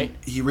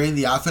 he ran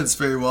the offense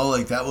very well.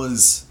 Like that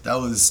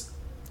was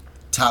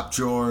top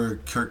drawer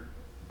Kirk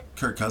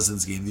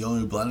Cousins game. The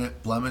only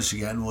blemish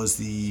again was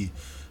the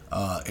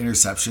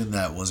interception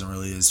that wasn't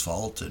really his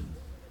fault. And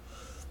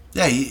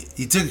yeah,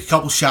 he took a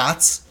couple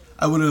shots.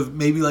 I would have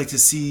maybe liked to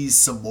see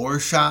some more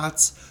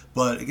shots,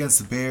 but against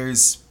the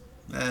Bears,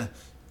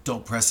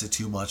 don't press it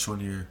too much when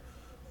you're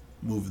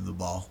moving the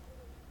ball.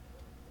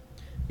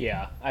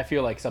 Yeah, I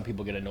feel like some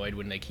people get annoyed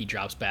when he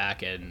drops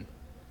back and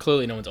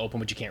clearly no one's open,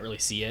 but you can't really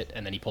see it,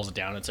 and then he pulls it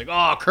down and it's like,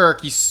 oh,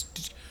 Kirk,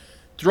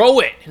 throw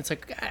it. And it's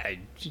like,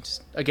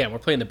 again, we're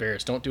playing the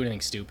Bears. Don't do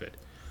anything stupid.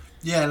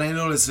 Yeah, and I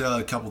noticed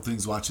a couple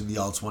things watching the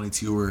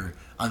All-22 were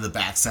on the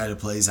backside of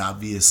plays.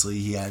 Obviously,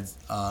 he had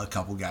a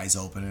couple guys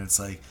open, and it's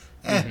like,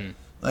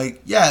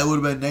 like, yeah, it would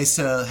have been nice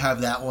to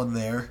have that one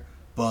there,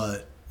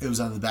 but it was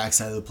on the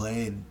backside of the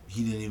play, and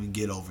he didn't even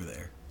get over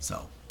there.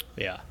 So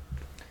yeah.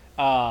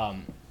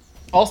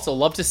 Also,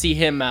 love to see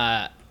him.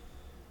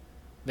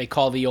 They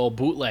call the old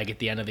bootleg at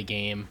the end of the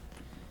game,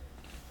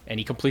 and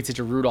he completes it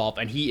to Rudolph,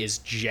 and he is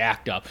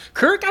jacked up.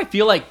 Kirk, I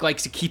feel like,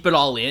 likes to keep it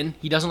all in.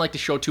 He doesn't like to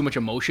show too much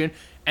emotion,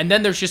 and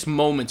then there's just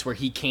moments where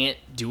he can't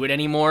do it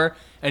anymore,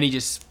 and he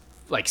just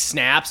like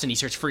snaps and he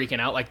starts freaking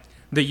out. Like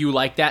the "you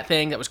like that"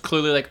 thing, that was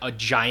clearly like a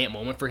giant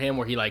moment for him,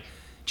 where he like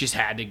just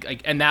had to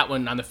like. And that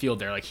one on the field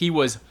there, like he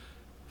was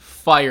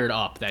fired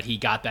up that he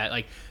got that.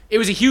 Like it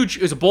was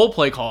a bold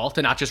play call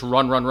to not just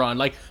run.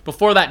 Like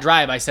before that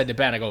drive, I said to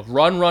Ben, I go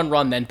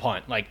run, then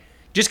punt. Like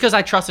just because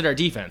I trusted our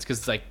defense,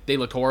 because like they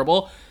looked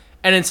horrible.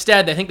 And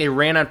instead, I think they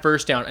ran on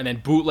first down and then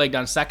bootlegged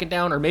on second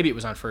down, or maybe it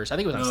was on first. I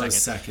think it was on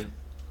second.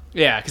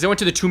 Yeah, because they went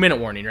to the 2-minute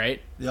warning,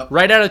 right? Yep.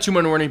 Right out of the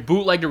 2-minute warning,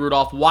 bootleg to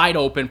Rudolph, wide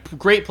open,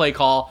 great play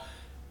call.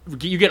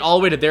 You get all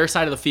the way to their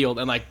side of the field,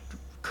 and like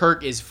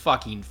Kirk is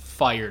fucking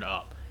fired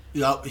up.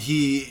 Yep,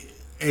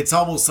 it's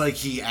almost like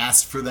he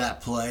asked for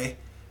that play,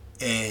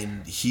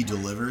 and he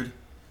delivered.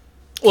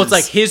 Well, it's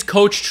like his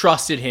coach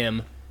trusted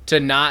him to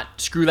not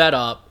screw that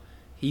up.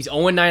 He's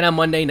 0-9 on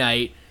Monday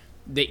night.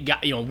 They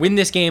got win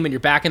this game, and you're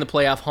back in the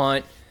playoff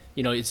hunt.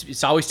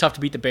 It's always tough to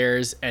beat the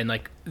Bears, and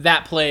like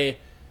that play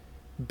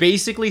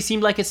basically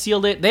seemed like it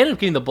sealed it. They ended up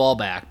getting the ball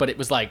back, but it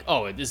was like,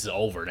 oh, this is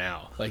over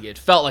now. Like it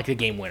felt like a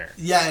game winner.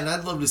 Yeah, and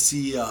I'd love to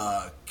see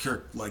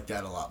Kirk like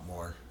that a lot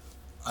more.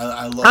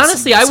 I love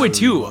honestly, I would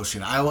too.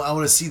 Emotion. I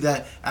want to see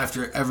that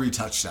after every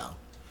touchdown.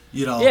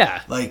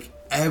 Yeah, like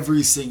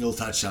every single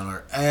touchdown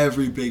or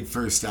every big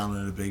first down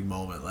in a big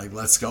moment. Like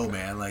let's go,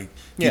 man. Like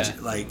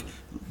like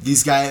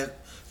these guys.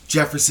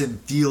 Jefferson,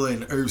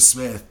 Thielen, Irv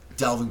Smith,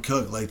 Dalvin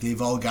Cook, like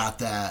they've all got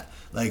that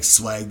like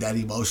swag, that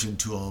emotion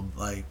to them.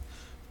 Like,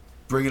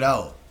 bring it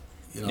out.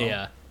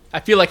 Yeah,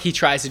 I feel like he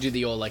tries to do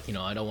the old I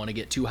don't want to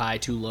get too high,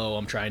 too low.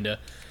 I'm trying to,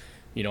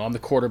 I'm the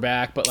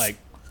quarterback, but like,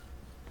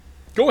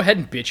 go ahead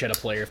and bitch at a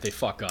player if they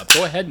fuck up.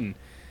 Go ahead and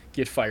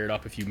get fired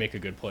up if you make a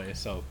good play.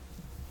 So,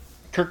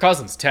 Kirk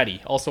Cousins,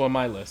 Teddy, also on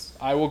my list.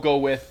 I will go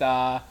with.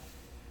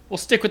 We'll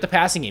stick with the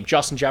passing game.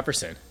 Justin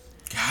Jefferson.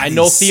 God, I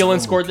know Thielen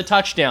scored the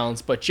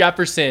touchdowns, but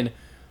Jefferson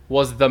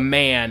was the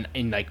man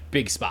in like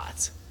big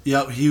spots.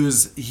 Yep, he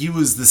was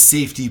the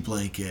safety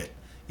blanket,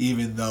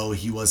 even though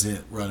he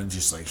wasn't running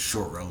just like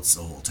short routes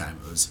the whole time.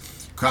 It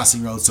was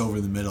crossing routes over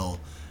the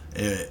middle.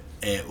 It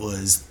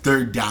was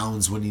third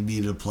downs when he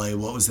needed to play.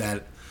 What was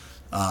that?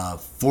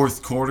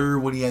 Fourth quarter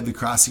when he had the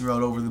crossing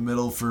route over the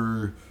middle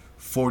for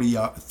 30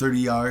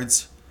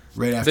 yards,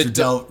 right after the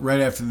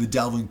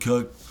Dalvin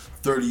Cook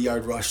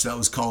 30-yard rush that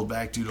was called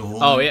back due to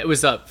holding. Oh, it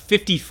was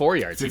 54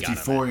 yards.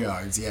 54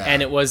 yards, yeah.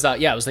 And it was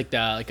it was like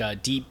a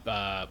deep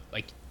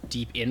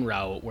in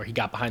route where he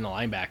got behind the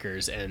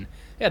linebackers, and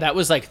yeah, that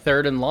was like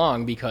third and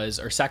long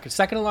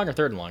second and long or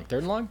third and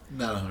long,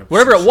 Not 100%.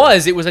 Wherever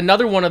it was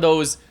another one of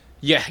those.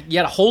 Yeah, you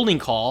had a holding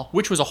call,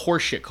 which was a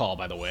horseshit call,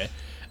 by the way,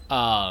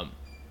 and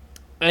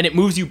it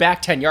moves you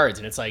back 10 yards,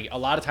 and it's like a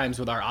lot of times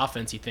with our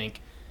offense, you think,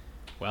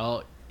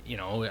 well,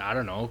 I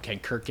don't know, can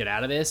Kirk get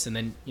out of this? And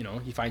then,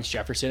 he finds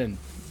Jefferson, and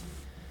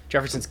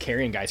Jefferson's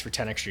carrying guys for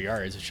 10 extra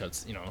yards. Which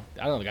shows, I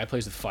don't know, the guy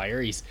plays with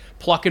fire. He's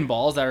plucking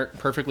balls that aren't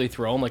perfectly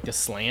thrown, like the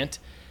slant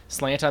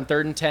on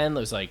 3rd and 10. It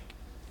was like,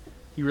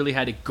 he really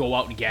had to go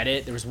out and get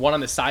it. There was one on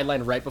the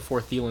sideline right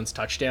before Thielen's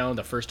touchdown,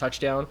 the first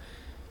touchdown,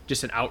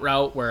 just an out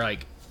route where,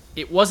 like,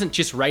 it wasn't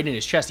just right in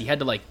his chest. He had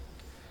to, like,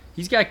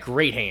 he's got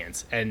great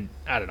hands, and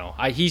I don't know.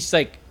 He's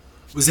like,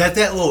 was that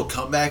little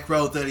comeback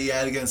route that he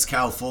had against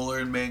Kyle Fuller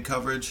in man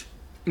coverage?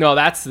 No,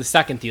 that's the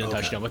second Thielen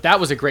touchdown, but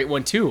that was a great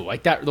one too.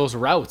 Like that, those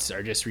routes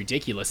are just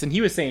ridiculous. And he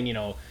was saying,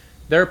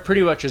 they're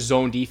pretty much a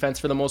zone defense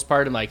for the most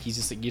part, and like you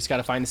just got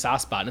to find the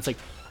soft spot. And it's like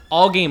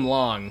all game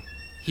long,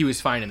 he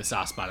was finding the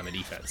soft spot on the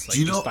defense, like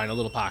just finding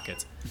little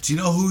pockets. Do you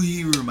know who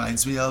he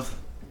reminds me of?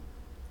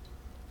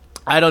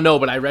 I don't know,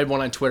 but I read one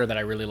on Twitter that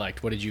I really liked.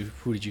 Who did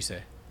you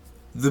say?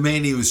 The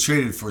man he was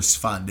traded for,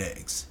 Stephon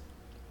Diggs.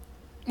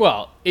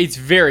 Well, it's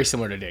very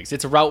similar to Diggs.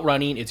 It's route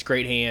running. It's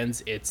great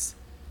hands. It's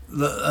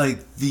like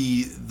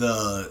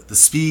the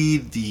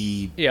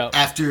speed,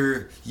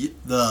 after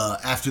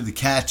the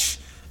catch,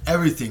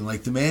 everything.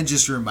 Like the man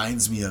just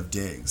reminds me of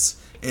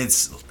Diggs.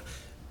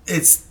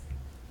 It's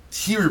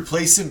he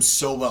replaced him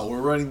so well.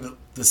 We're running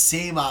the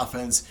same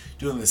offense,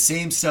 doing the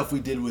same stuff we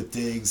did with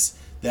Diggs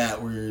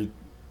that we're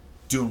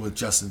doing with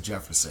Justin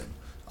Jefferson.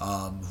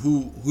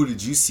 Who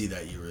did you see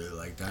that you really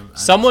liked? I'm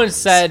Someone curious.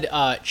 said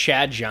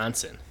Chad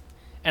Johnson,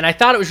 and I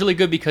thought it was really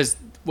good because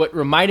what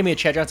reminded me of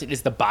Chad Johnson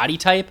is the body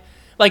type.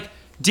 Like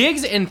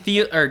Diggs and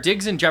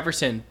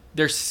Jefferson,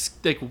 they're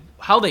like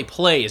how they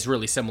play is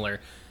really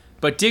similar,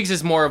 but Diggs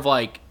is more of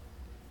like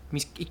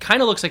he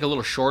kind of looks like a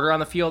little shorter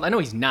on the field. I know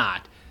he's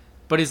not,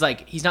 but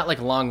he's not like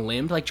long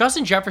limbed. Like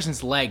Justin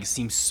Jefferson's legs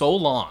seem so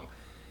long,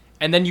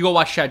 and then you go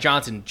watch Chad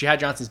Johnson. Chad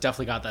Johnson's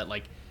definitely got that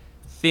like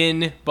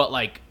thin, but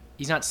like.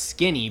 He's not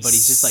skinny, but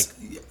he's just like...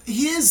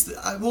 He is...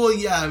 Well,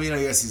 yeah, I mean,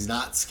 I guess he's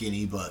not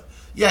skinny, but...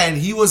 Yeah, and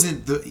he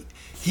wasn't...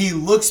 He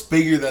looks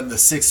bigger than the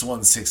 6'1",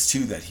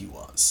 6'2" that he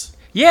was.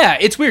 Yeah,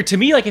 it's weird. To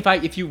me, like,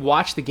 if you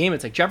watch the game,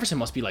 it's like Jefferson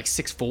must be like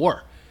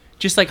 6'4".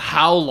 Just like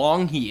how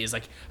long he is.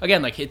 Like,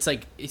 again, like it's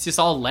just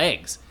all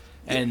legs.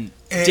 And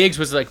Diggs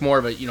was like more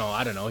of a,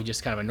 I don't know, he's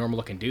just kind of a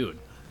normal-looking dude.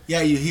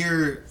 Yeah, you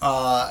hear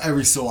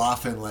every so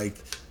often, like,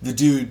 the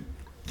dude,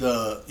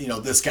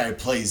 this guy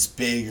plays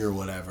big or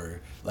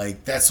whatever.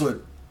 Like, that's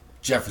what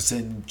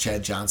Jefferson,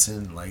 Chad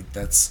Johnson, like,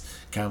 that's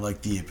kind of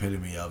like the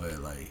epitome of it.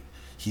 Like,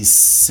 he's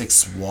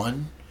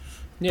 6'1",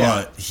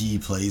 but he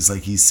plays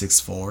like he's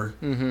 6'4".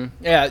 Mm-hmm.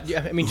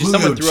 Yeah, I mean, just Julio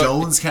someone threw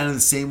Jones kind of the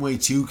same way,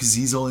 too, because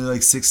he's only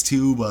like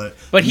 6'2",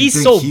 but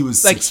he's so, he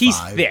was like, 6'5". he's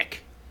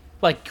thick.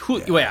 Like,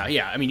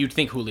 yeah. I mean, you'd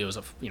think Julio's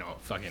a,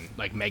 fucking,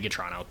 like,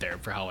 Megatron out there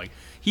for how, like,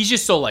 he's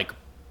just so, like,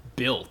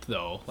 built,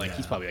 though. Like,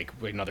 he's probably, like,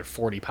 another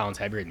 40 pounds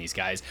heavier than these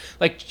guys.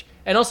 Like...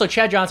 And also,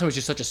 Chad Johnson was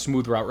just such a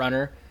smooth route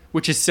runner,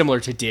 which is similar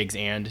to Diggs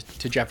and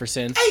to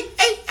Jefferson. Hey!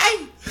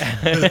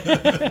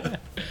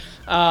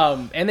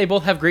 And they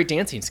both have great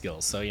dancing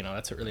skills, so,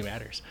 that's what really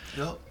matters.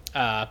 Yep.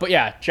 But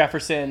yeah,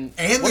 Jefferson,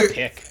 and what a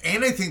pick.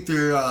 And I think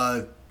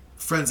they're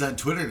friends on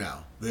Twitter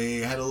now. They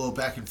had a little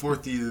back and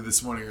forth either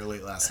this morning or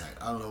late last night.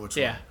 I don't know which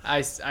one.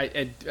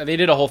 Yeah, they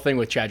did a whole thing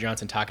with Chad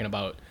Johnson talking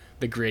about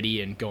the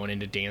gritty and going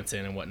into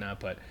dancing and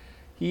whatnot, but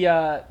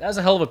that was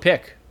a hell of a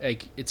pick.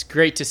 Like, it's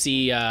great to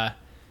see...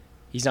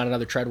 he's not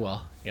another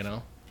Treadwell,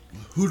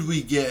 Who did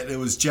we get? It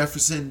was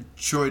Jefferson,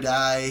 Troy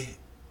Dye,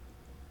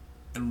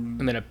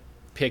 and then a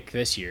pick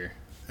this year.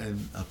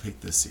 And a pick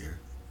this year.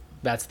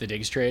 That's the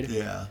Diggs trade?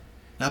 Yeah.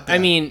 Not bad. I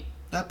mean...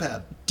 Not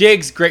bad.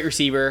 Diggs, great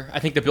receiver. I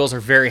think the Bills are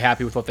very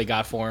happy with what they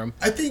got for him.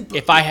 I think...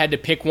 If I had to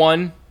pick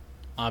one,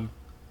 I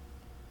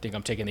think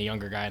I'm taking the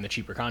younger guy in the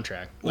cheaper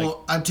contract.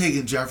 Well, I'm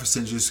taking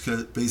Jefferson just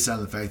based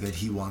on the fact that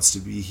he wants to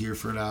be here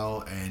for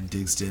now and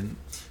Diggs didn't.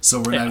 So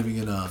we're not even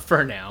going to...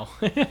 For now.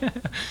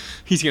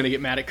 He's going to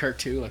get mad at Kirk,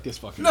 too, like this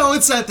fucking... No,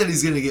 it's not that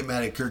he's going to get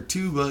mad at Kirk,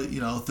 too, but,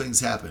 things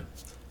happen.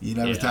 You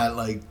never thought,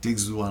 like,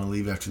 Diggs would want to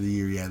leave after the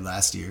year he had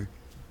last year.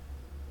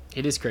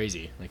 It is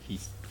crazy. Like,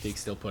 Diggs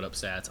still put up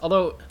stats.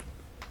 Although,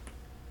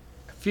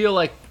 I feel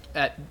like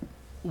at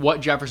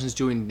what Jefferson's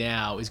doing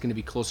now is going to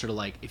be closer to,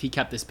 like, if he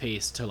kept this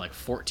pace to, like,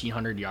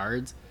 1,400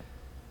 yards.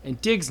 And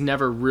Diggs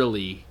never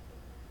really...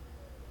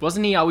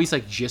 Wasn't he always,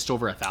 like, just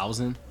over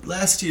 1,000?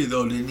 Last year,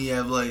 though, didn't he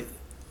have, like...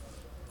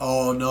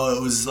 Oh, no,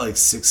 it was, like,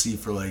 60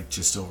 for, like,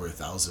 just over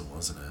 1,000,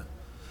 wasn't it?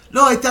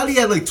 No, I thought he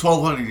had, like,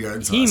 1,200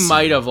 yards He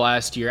might have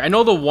last year. I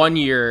know the one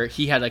year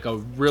he had, like, a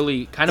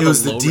really kind of a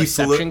low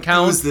reception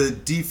count. It was the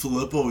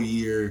DeFilippo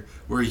year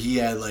where he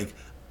had, like,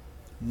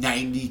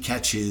 90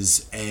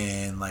 catches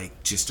and,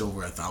 like, just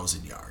over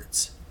 1,000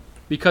 yards.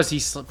 Because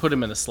he put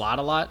him in the slot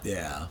a lot?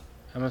 Yeah.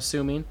 I'm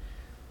assuming.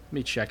 Let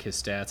me check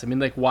his stats. I mean,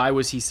 like, why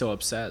was he so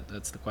upset?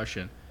 That's the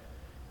question.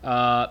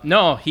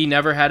 No, he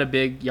never had a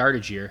big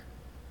yardage year.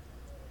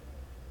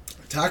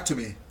 Talk to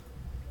me.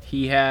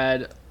 He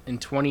had, in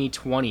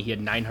 2020, he had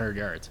 900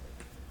 yards.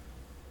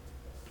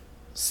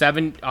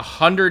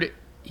 100.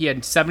 He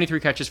had 73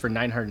 catches for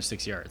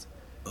 906 yards.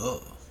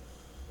 Oh.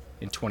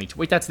 In 2020.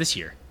 Wait, that's this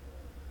year.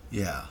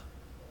 Yeah.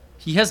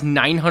 He has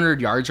 900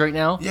 yards right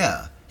now?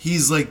 Yeah.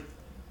 He's, like,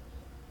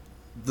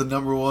 the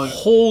number one.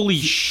 Holy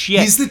shit.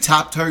 He's the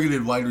top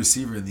targeted wide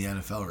receiver in the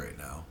NFL right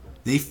now.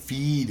 They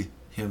feed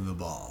him the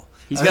ball.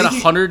 He's got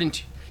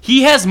 102.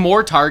 He has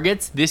more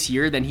targets this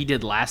year than he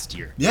did last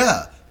year.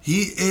 Yeah.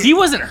 He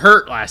wasn't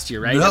hurt last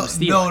year, right?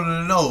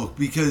 No,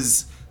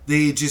 because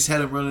they just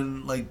had him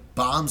running like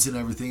bombs and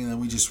everything, and then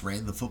we just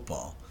ran the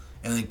football.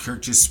 And then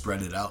Kirk just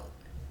spread it out.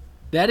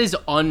 That is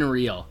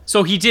unreal.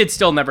 So he did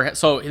still never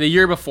so the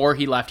year before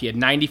he left, he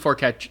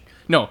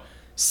had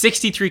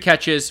 63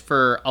 catches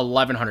for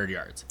 1,100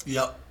 yards.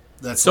 Yep.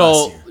 That's so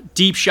last year.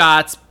 Deep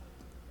shots.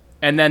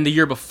 And then the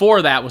year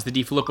before that was the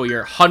DeFilippo year,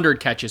 100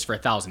 catches for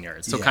 1,000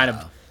 yards. So kind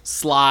of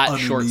slot,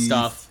 underneath. Short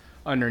stuff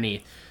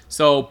underneath.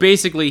 So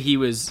basically he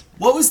was...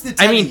 What was the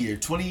year?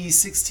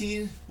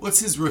 2016? What's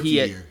his rookie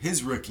year?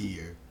 His rookie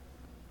year.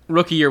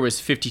 Rookie year was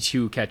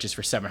 52 catches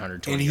for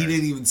 720 And he yards.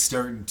 didn't even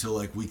start until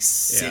like week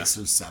 6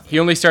 or 7. He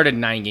only started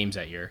 9 games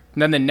that year.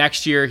 And then the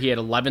next year he had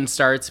 11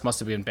 starts, must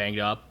have been banged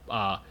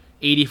up,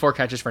 84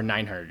 catches for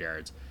 900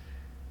 yards.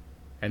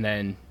 And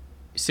then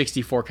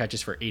 64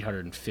 catches for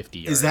 850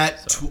 yards. Is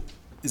that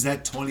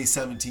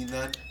 2017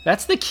 then?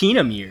 That's the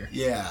Keenum year.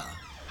 Yeah.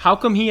 How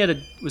come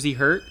was he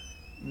hurt?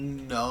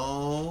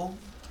 No.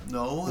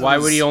 Why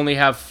would he only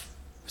have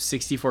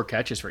 64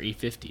 catches for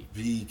 850?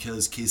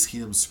 Because Case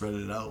Keenum spread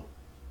it out.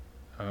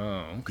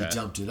 Oh, okay. He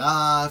jumped it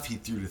off. He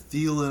threw to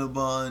Thielen a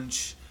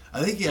bunch.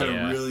 I think he had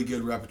a really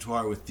good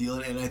repertoire with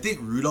Thielen, and I think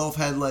Rudolph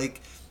had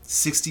like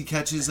 60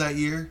 catches that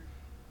year.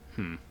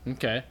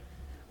 Okay.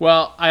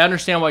 Well, I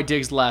understand why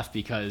Diggs left,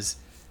 because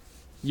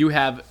you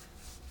have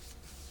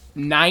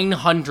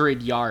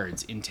 900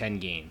 yards in 10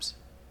 games.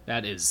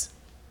 That's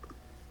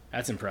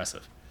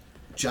impressive.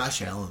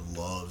 Josh Allen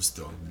loves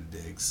throwing to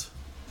Diggs.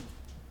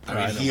 I I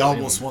mean, don't he blame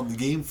almost him. won the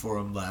game for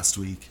him last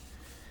week.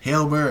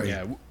 Hail Murray.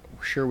 Yeah,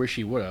 sure wish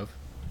he would have.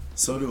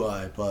 So do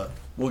I, but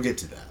we'll get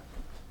to that.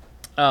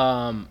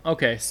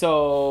 Okay,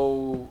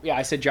 so yeah,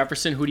 I said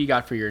Jefferson. Who do you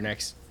got for your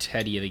next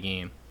Teddy of the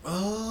game?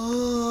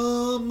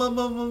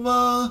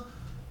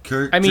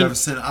 Kirk I mean-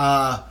 Jefferson.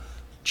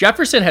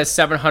 Jefferson has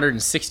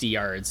 760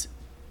 yards,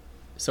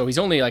 so he's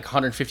only like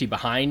 150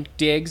 behind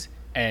Diggs,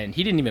 and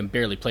he didn't even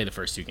barely play the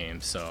first two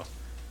games. So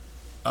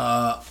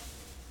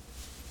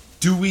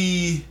Do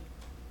we?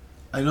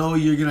 I know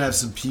you're gonna have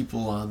some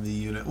people on the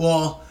unit.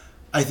 Well,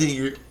 I think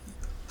you're.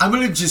 I'm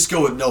gonna just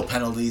go with no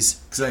penalties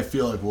because I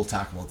feel like we'll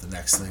talk about the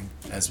next thing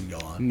as we go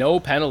on, no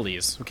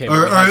penalties. Okay,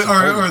 or we have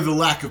some holding. the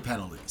lack of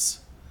penalties.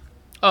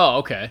 Oh,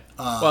 okay.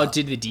 Well,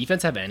 did the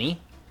defense have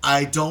any?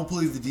 I don't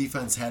believe the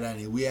defense had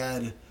any. We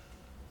had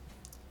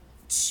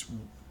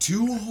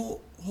two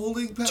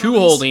holding penalties. Two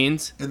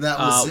holdings, And that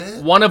was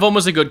it? One of them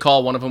was a good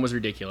call. One of them was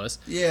ridiculous.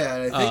 Yeah,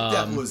 and I think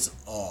that was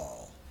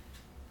all.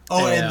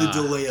 Oh, and the Yeah.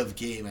 delay of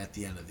game at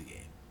the end of the game.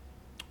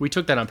 We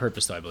took that on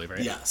purpose, though, I believe, right?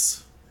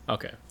 Yes,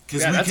 Okay.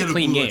 because Yeah, we that's could a have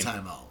clean blew a game.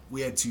 timeout.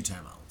 We had 2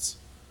 timeouts.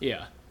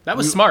 Yeah, that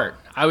was smart.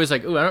 I was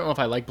like, ooh, I don't know if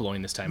I like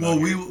blowing this time. Well,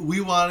 out we here. we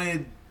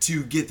wanted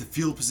to get the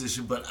field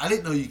position, but I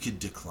didn't know you could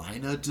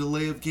decline a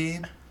delay of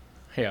game.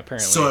 Yeah,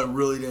 apparently. So it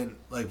really didn't,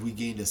 like, we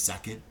gained a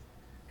second.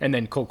 And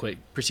then Colquitt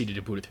proceeded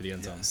to boot it through the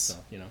end zone. Yes. So,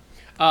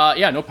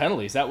 yeah, no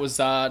penalties. That was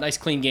a nice,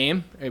 clean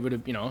game. It would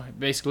have,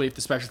 basically, if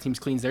the special teams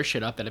cleans their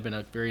shit up, that'd have been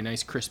a very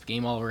nice, crisp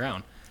game all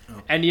around.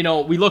 Oh. And,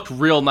 we looked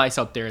real nice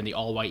out there in the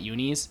all-white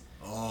unis.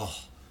 Oh,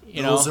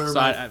 You those know, are so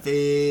my I-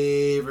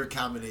 favorite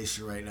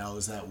combination right now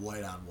is that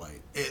white on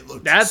white. It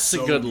looked That's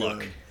so a good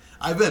look.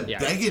 I've been Yeah.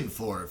 begging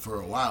for it for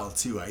a while,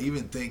 too. I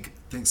even think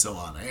so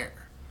on air.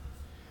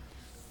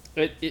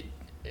 It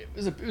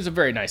was a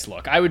very nice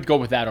look. I would go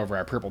with that over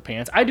our purple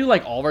pants. I do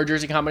like all of our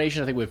jersey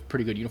combinations. I think we have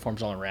pretty good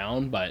uniforms all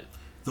around, but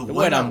the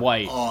white on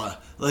white.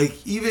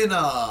 Like, even,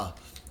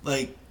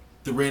 like,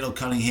 the Randall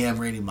Cunningham,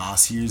 Randy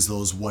Moss years,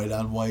 those white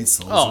on whites,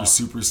 those were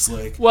super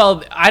slick.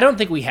 Well, I don't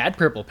think we had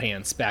purple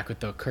pants back with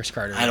the Chris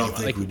Carter. I don't era.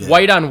 think like, we did.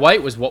 White on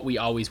white was what we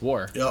always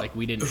wore. Yep. Like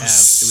we didn't It have.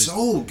 was It was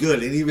so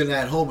good, and even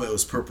at home, it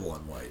was purple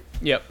on white.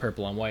 Yep,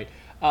 purple on white.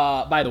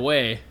 By the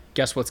way,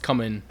 guess what's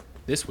coming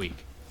this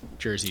week?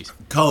 Jerseys.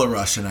 Color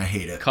rush, and I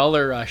hate it.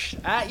 Color rush.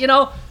 I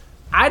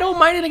don't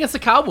mind it against the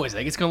Cowboys. I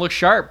think it's going to look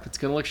sharp. It's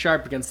going to look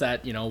sharp against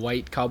that,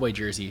 white Cowboy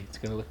jersey. It's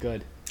going to look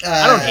good.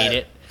 I don't hate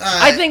it.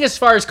 I think as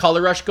far as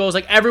color rush goes,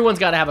 like everyone's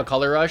got to have a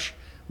color rush.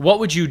 What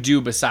would you do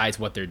besides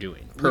what they're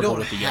doing? We Purple don't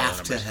with the yellow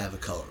have to numbers. have a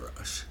color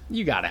rush.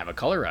 You got to have a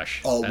color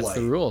rush. All That's white.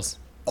 the rules.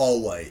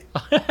 All white.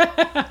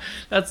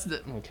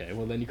 Okay.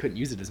 Well, then you couldn't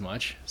use it as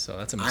much. So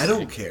that's a mistake. I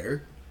don't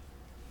care.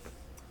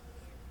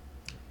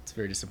 It's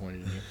very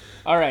disappointing in you.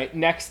 All right,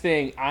 next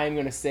thing I'm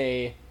gonna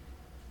say.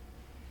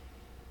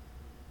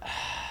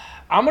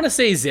 I'm gonna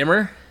say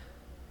Zimmer.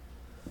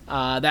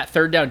 That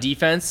third down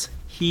defense,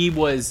 he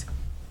was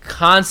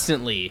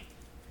constantly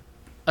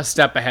a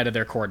step ahead of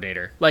their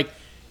coordinator. Like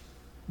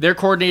their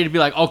coordinator would be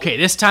like, okay,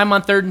 this time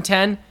on 3rd and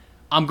 10,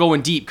 I'm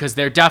going deep because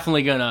they're not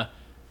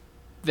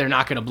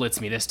gonna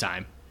blitz me this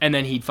time. And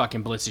then he'd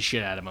fucking blitz the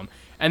shit out of them.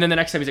 And then the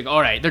next time he's like,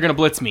 all right, they're gonna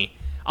blitz me.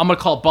 I'm gonna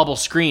call bubble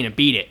screen and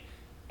beat it.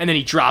 And then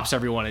he drops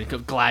everyone and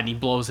Gladney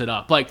blows it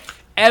up. Like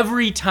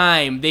every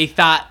time they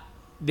thought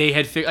they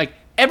had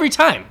every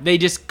time they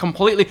just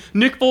completely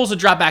Nick Foles would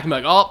drop back and be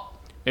like, oh,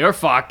 they're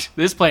fucked.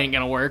 This play ain't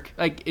gonna work.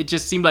 Like it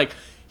just seemed like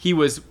he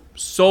was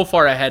so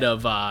far ahead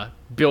of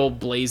Bill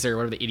Blazer,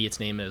 whatever the idiot's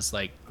name is.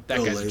 Like that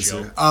Bill guy's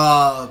Lazor.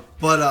 a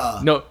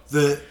joke. No, No.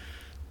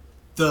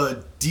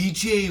 the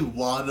DJ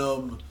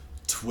Wanham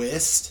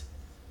twist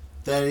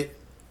that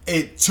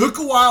it took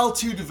a while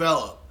to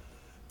develop,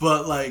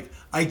 but like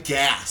I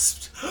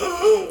gasped.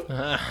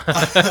 I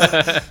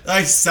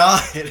saw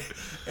it,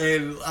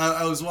 and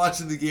I was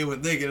watching the game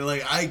with Nick, and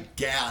like I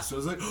gasped. I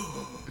was like,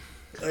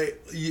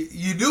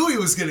 you knew he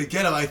was gonna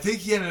get him. I think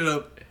he ended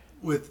up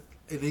with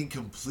an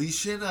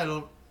incompletion.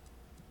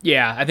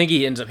 Yeah, I think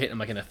he ends up hitting him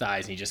like in the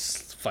thighs and he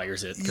just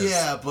fires it.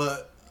 Yeah,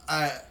 but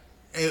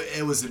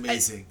it was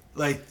amazing.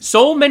 Like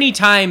So many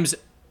times,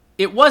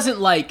 it wasn't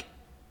like,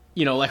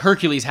 like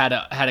Hercules had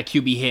a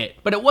QB hit,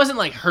 but it wasn't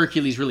like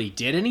Hercules really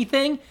did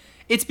anything.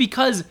 It's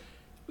because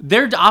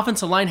their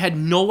offensive line had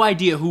no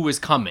idea who was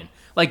coming.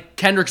 Like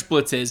Kendrick's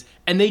blitzes,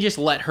 and they just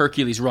let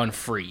Hercules run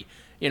free.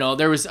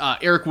 There was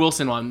Eric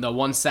Wilson on the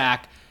one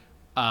sack.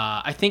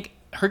 I think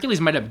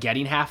Hercules might end up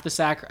getting half the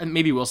sack, and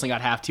maybe Wilson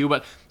got half too,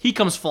 but he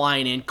comes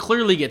flying in,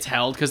 clearly gets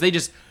held because they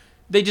just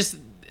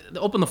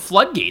open the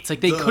floodgates.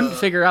 Like they couldn't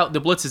figure out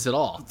the blitzes at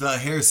all. The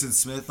Harrison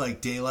Smith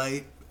like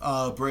daylight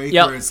break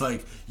Yep. where it's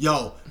like,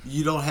 yo,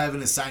 you don't have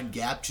an assigned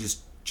gap,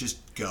 just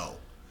go.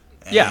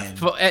 And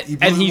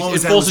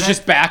Foles is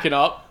just backing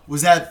up.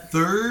 Was that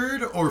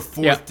third or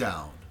fourth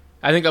down?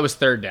 I think that was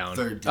third down.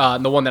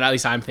 The one that at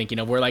least I'm thinking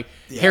of, where like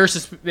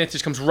Harrison Smith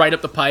just comes right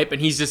up the pipe and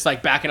he's just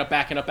like backing up,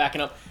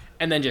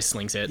 and then just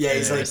slings it. Yeah,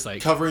 he's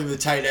like covering the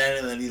tight end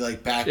and then he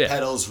like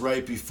backpedals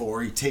right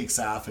before he takes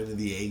off into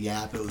the A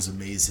gap. It was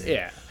amazing.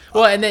 Yeah.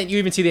 Well, and then you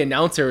even see the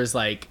announcer is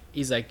like,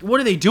 he's like, "What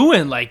are they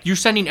doing? Like, you're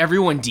sending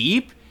everyone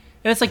deep?"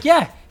 And it's like,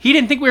 yeah, he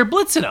didn't think we were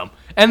blitzing him,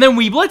 and then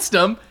we blitzed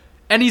him.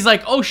 And he's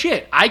like, "Oh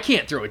shit, I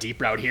can't throw a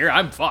deep route here.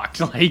 I'm fucked."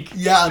 Like,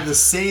 yeah, on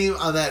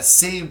that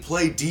same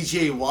play,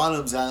 DJ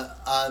Wanham's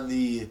on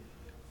the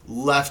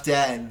left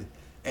end,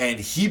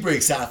 and he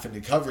breaks off into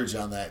coverage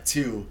on that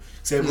too.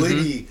 So I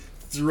believe he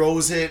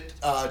throws it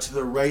to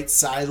the right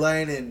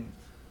sideline, and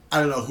I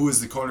don't know who was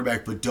the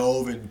cornerback, but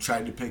dove and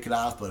tried to pick it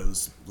off, but it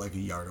was like a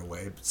yard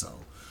away. So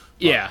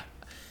yeah,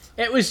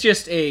 it was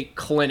just a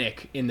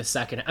clinic in the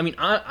second. I mean,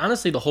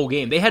 honestly, the whole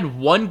game they had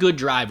one good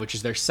drive, which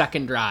is their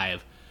second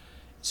drive.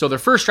 So their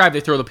first drive, they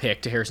throw the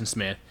pick to Harrison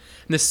Smith.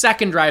 And the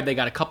second drive, they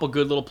got a couple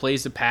good little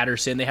plays to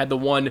Patterson. They had the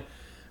one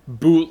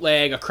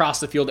bootleg across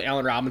the field to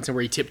Allen Robinson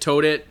where he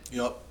tiptoed it.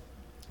 Yep.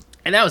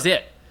 And that was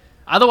it.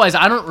 Otherwise,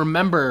 I don't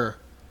remember.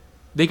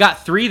 They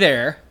got 3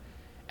 there.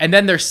 And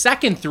then their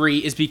second 3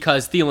 is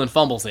because Thielen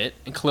fumbles it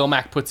and Khalil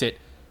Mack puts it.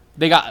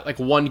 They got like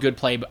one good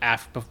play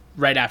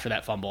right after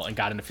that fumble and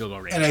got into field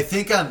goal range. And I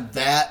think on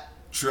that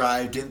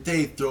drive, didn't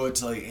they throw it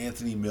to like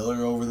Anthony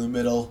Miller over the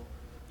middle?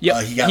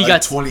 Yeah, he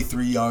got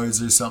 23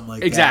 yards or something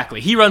like that.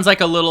 Exactly. He runs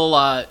like a little,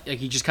 like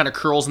he just kind of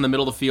curls in the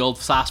middle of the field,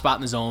 soft spot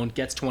in the zone,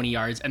 gets 20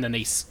 yards, and then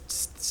they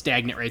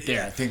stagnate right there.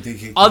 Yeah, I think they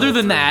could. Other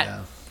than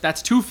that,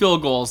 that's 2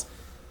 field goals.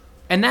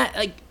 And that,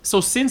 like, so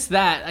since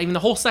that, I mean,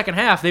 the whole second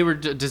half, they were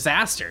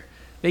disaster.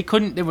 They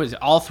couldn't, it was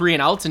all 3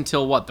 and outs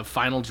until what, the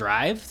final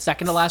drive?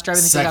 Second to last drive,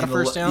 I think they got a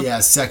first down? Yeah,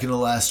 second to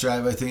last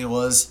drive, I think it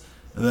was.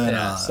 And then,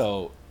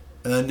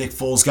 and then Nick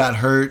Foles got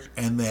hurt,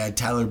 and they had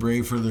Tyler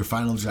Bray for their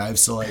final drive,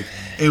 so, like,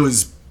 it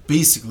was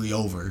basically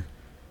over.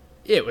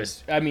 It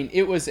was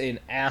an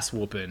ass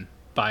whooping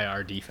by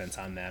our defense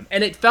on them.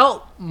 And it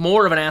felt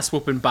more of an ass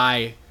whooping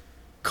by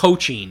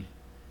coaching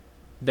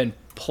than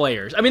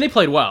players. I mean, they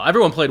played well.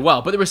 Everyone played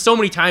well. But there were so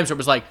many times where it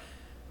was like,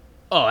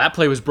 oh, that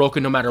play was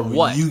broken no matter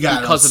what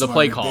because of the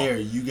play call. There.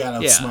 You got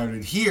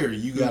outsmarted here.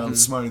 You got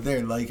outsmarted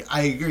there. Like,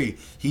 I agree.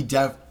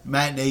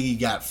 Matt Nagy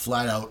got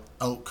flat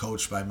out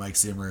coached by Mike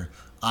Zimmer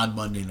on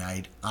Monday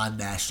night on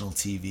national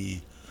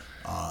TV.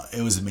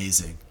 It was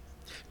amazing.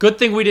 Good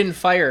thing we didn't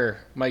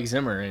fire Mike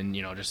Zimmer and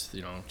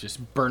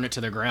just burn it to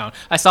the ground.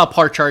 I saw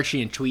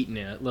Parcharchian tweeting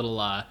a little.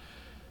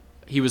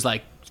 He was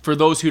like, "For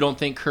those who don't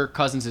think Kirk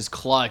Cousins is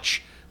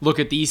clutch, look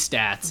at these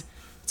stats."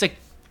 It's like,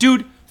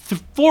 dude,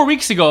 4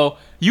 weeks ago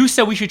you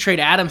said we should trade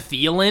Adam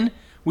Thielen.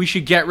 We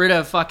should get rid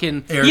of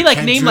fucking. Eric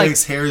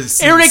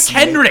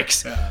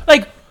Kendricks. Yeah.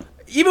 Like,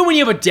 even when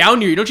you have a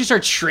down year, you don't just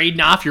start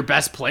trading off your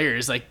best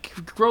players. Like,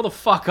 grow the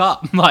fuck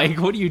up. Like,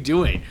 what are you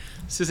doing?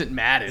 This isn't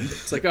Madden.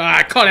 It's like,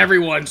 I caught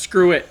everyone.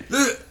 Screw it.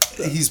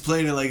 He's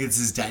playing it like it's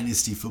his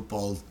dynasty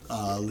football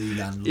league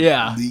on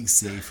League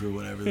Safe or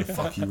whatever the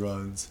fuck he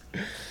runs.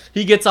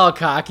 He gets all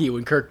cocky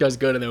when Kirk does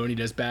good, and then when he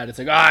does bad, it's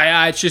like,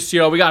 it's just,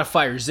 we got to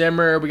fire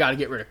Zimmer. We got to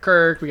get rid of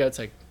Kirk. It's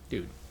like,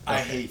 dude. I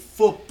hate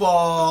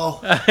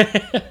football.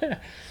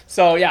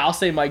 So, yeah, I'll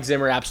say Mike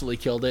Zimmer absolutely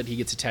killed it. He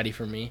gets a Teddy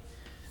from me.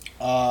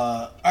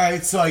 All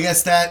right, so I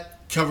guess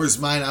that covers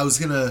mine. I was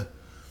going to...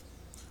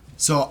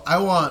 So, I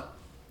want,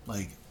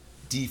 like...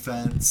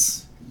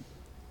 defense.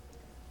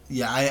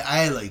 Yeah,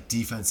 I like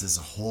defense as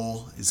a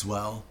whole as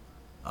well.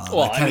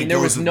 There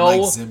was no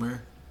Mike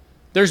Zimmer.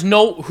 There's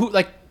no who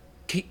like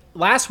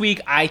last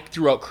week I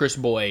threw out Chris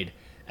Boyd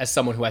as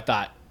someone who I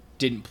thought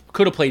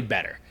could have played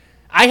better.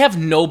 I have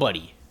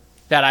nobody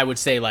that I would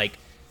say like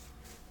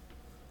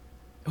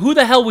who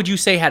the hell would you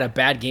say had a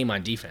bad game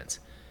on defense?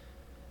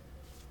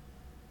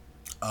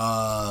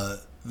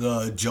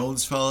 The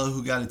Jones fellow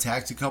who got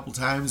attacked a couple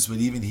times, but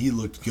even he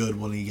looked good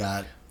when he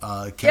got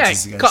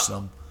catches against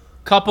them.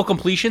 Couple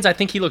completions. I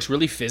think he looks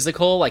really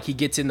physical. Like, he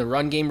gets in the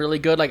run game really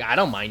good. Like, I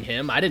don't mind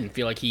him. I didn't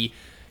feel like he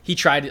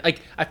tried.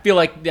 Like, I feel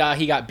like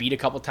he got beat a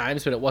couple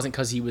times, but it wasn't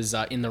because he was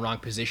in the wrong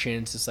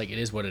position. It's just like, it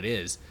is what it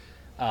is.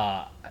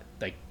 The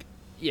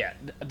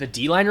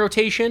D-line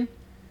rotation,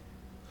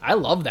 I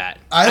love that.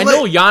 I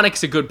know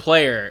Yannick's a good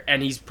player,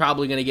 and he's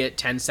probably going to get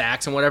 10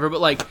 sacks and whatever, but,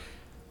 like,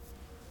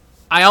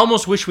 I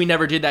almost wish we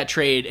never did that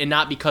trade, and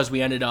not because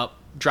we ended up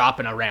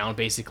dropping a round,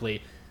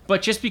 basically,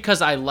 but just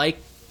because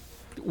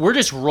we're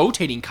just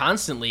rotating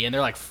constantly, and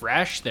they're like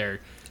fresh.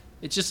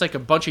 It's just like a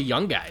bunch of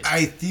young guys.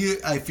 I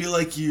feel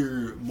like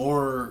you're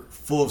more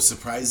full of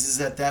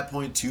surprises at that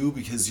point too,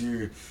 because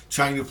you're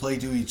trying to play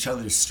to each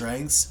other's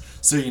strengths.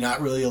 So you're not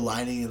really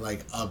aligning in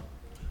like a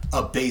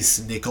a base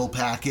nickel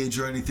package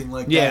or anything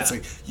like that. Yeah. It's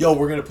like, yo,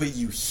 we're gonna put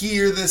you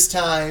here this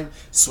time,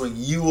 swing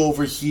you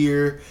over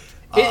here.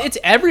 It's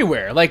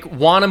everywhere. Like,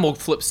 Wanham will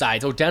flip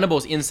sides.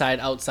 Odenebo's inside,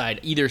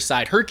 outside, either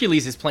side.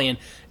 Hercules is playing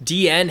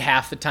DN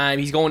half the time.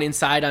 He's going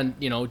inside on,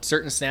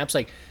 certain snaps.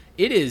 Like,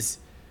 it is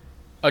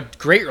a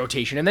great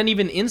rotation. And then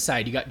even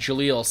inside, you got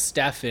Jaleel,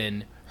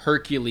 Stephen,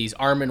 Hercules,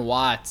 Armin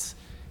Watts.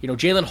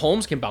 Jalen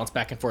Holmes can bounce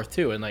back and forth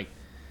too. And, like,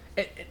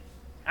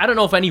 I don't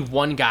know if any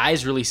one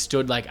guy's really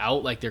stood, like,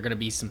 out like they're going to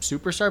be some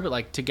superstar, but,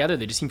 like, together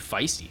they just seem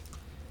feisty.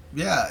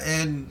 Yeah,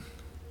 and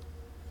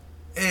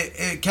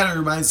it kind of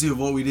reminds me of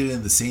what we did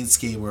in the Saints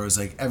game where it was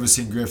like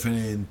Everson Griffin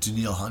and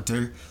Danielle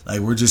Hunter.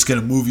 Like, we're just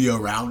going to move you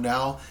around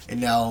now. And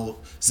now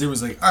Zim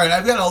was like, all right,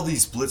 I've got all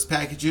these blitz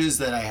packages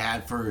that I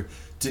had for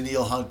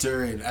Danielle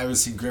Hunter and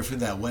Everson Griffin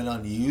that went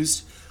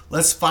unused.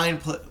 Let's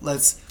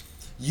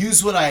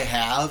use what I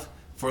have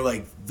for,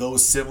 like,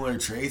 those similar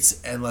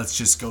traits, and let's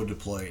just go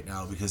deploy it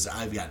now because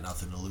I've got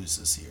nothing to lose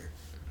this year.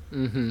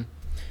 Mm-hmm.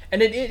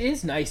 And it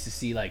is nice to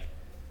see, like,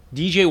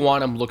 DJ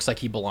Wanham looks like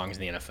he belongs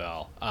in the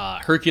NFL.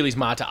 Hercules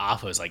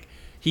Mataafa is like,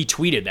 he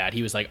tweeted that.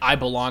 He was like, I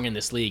belong in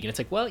this league. And it's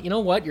like, well, you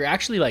know what? You're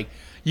actually like,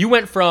 you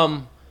went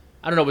from,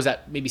 I don't know, was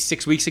that maybe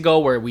 6 weeks ago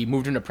where we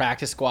moved him to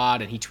practice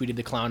squad and he tweeted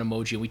the clown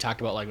emoji and we talked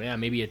about, like, yeah,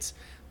 maybe it's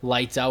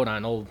lights out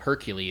on old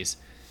Hercules.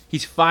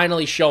 He's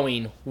finally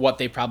showing what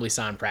they probably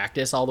saw in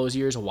practice all those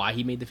years, why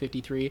he made the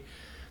 53.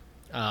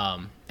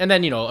 And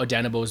then,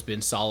 Odenebo's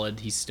been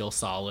solid. He's still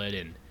solid.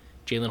 And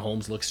Jalen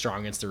Holmes looks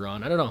strong against the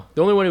run. I don't know.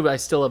 The only one who I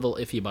still have a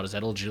little iffy about is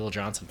that old Jaleel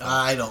Johnson.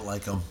 I don't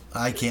like him.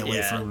 I can't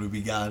wait for him to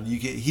be gone.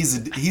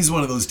 He's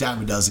one of those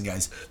dime a dozen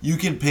guys. You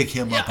can pick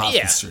him up off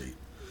the street.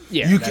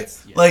 Yeah,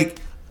 like,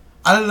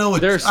 I don't know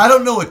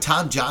what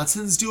Tom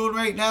Johnson's doing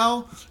right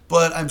now,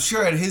 but I'm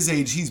sure at his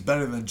age he's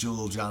better than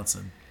Jaleel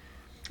Johnson.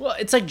 Well,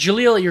 it's like,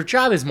 Jaleel, your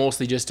job is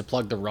mostly just to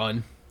plug the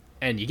run,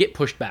 and you get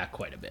pushed back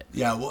quite a bit.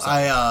 Yeah.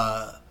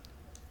 Well,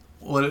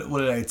 what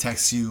did I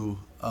text you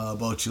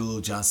about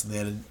Jaleel Johnson? They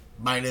had a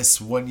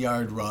 -1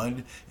 yard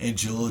run, and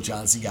Jaleel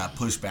Johnson got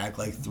pushed back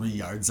like 3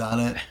 yards on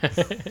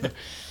it.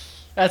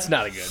 That's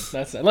not a good.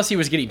 That's unless he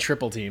was getting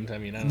triple teamed. I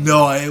mean, I don't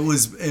know. No, it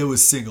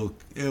was single.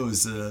 It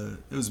was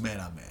man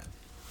on man.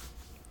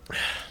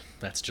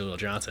 That's Jaleel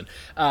Johnson.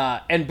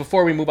 And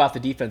before we move off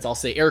the defense, I'll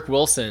say Eric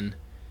Wilson.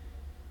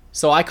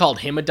 So I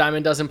called him a dime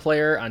a dozen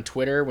player on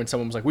Twitter when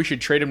someone was like, we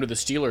should trade him to the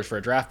Steelers for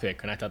a draft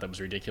pick, and I thought that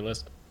was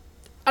ridiculous.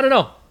 I don't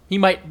know. He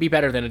might be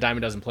better than a dime a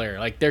dozen player.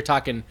 Like, they're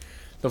talking.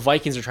 The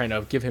Vikings are trying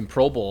to give him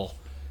Pro Bowl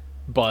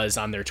buzz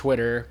on their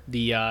Twitter.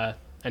 The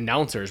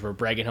announcers were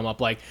bragging him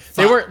up. Like,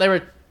 they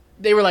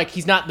were like,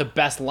 he's not the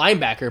best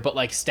linebacker, but,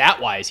 like,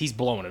 stat wise, he's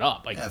blowing it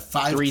up. Like,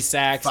 3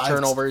 sacks,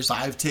 turnovers,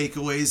 5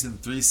 takeaways,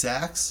 and 3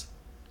 sacks.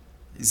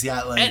 He's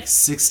got like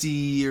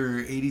 60 or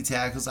 80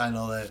 tackles. I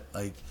know that,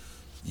 like,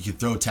 you can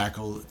throw a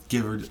tackle,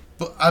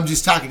 but I'm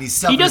just talking.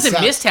 He doesn't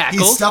miss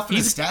tackles. He's stuffing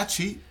his stat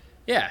sheet.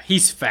 Yeah,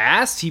 he's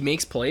fast. He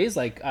makes plays.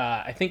 Like,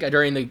 I think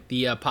during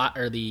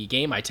the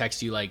game, I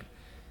text you, like,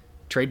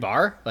 trade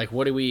Barr. Like,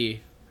 what do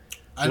we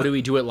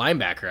do at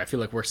linebacker? I feel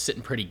like we're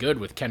sitting pretty good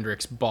with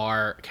Kendricks,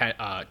 Barr,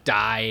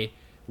 Dye,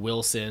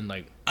 Wilson.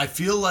 Like, I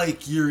feel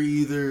like you're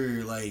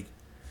either like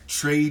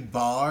trade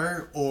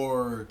Barr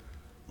or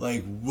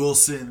like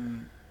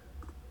Wilson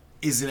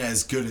isn't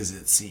as good as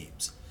it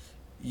seems.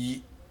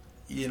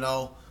 You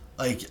know,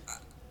 like,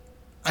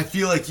 I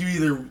feel like you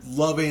either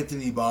love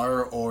Anthony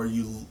Barr or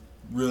you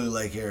really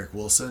like Eric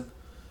Wilson,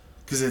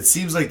 because it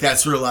seems like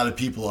that's where a lot of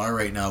people are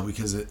right now,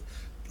 because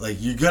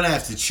you're gonna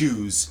have to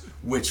choose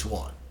which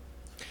one.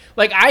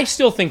 Like, I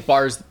still think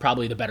Barr's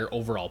probably the better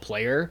overall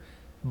player,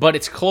 but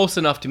it's close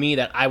enough to me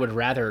that I would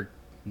rather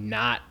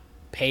not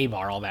pay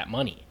Barr all that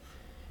money.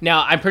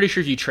 Now, I'm pretty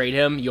sure if you trade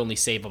him, you only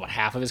save about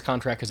half of his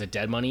contract as a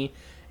dead money.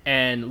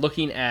 And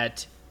looking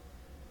at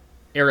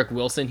Eric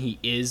Wilson, he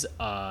is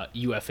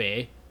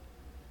UFA,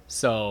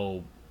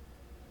 so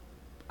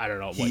I don't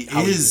know. He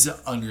is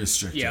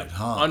unrestricted,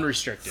 huh?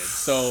 Unrestricted.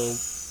 So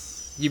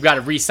you've got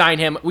to re-sign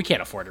him. We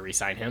can't afford to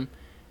re-sign him.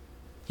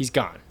 He's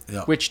gone.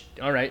 Yep. Which,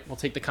 all right, we'll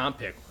take the comp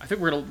pick. I think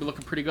we're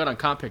looking pretty good on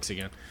comp picks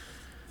again.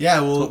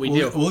 Yeah,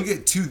 we'll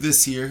get 2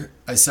 this year.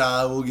 I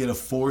saw we'll get a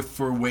 4th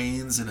for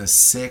Waynes and a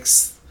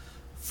 6th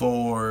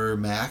for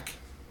Mac.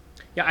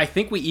 Yeah, I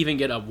think we even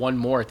get a 1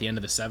 more at the end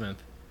of the 7th.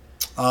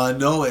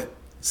 No, it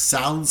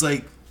sounds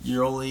like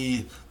they're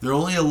only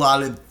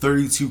allotted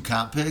 32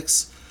 comp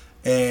picks,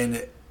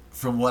 and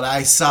from what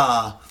I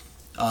saw,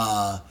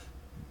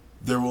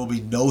 there will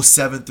be no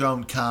 7th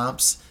round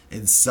comps,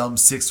 and some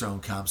 6th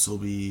round comps will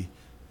be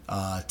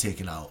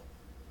taken out.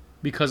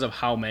 Because of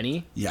how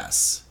many?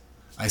 Yes.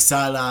 I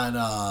saw it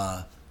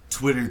on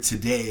Twitter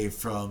today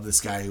from this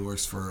guy who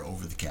works for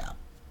Over the Cap.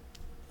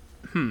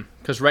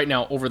 Because right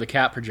now, Over the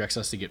Cap projects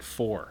us to get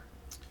 4.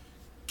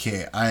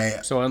 Okay,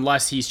 So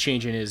unless he's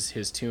changing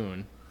his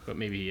tune, but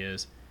maybe he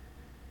is.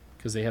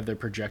 Because they have their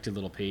projected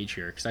little page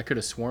here. Because I could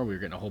have sworn we were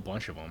getting a whole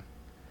bunch of them.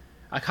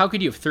 Like, how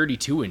could you have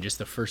 32 in just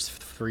the first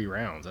 3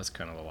 rounds? That's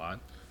kind of a lot.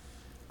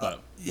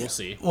 But we'll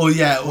see. Well,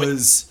 yeah, it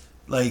was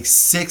like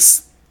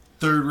 6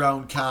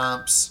 third-round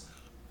comps,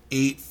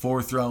 8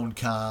 fourth-round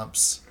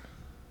comps.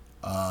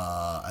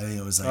 I think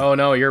it was like... Oh,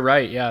 no, you're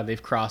right. Yeah,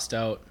 they've crossed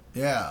out.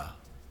 Yeah.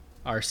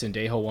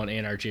 Arsendejo one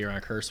and RJ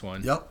Ronkhurst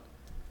one. Yep.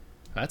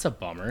 That's a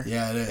bummer.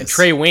 Yeah, it is. And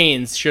Trey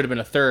Waynes should have been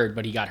a third,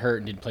 but he got hurt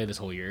and didn't play this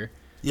whole year.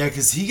 Yeah,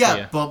 because he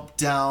got bumped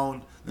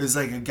down. There's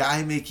like a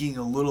guy making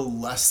a little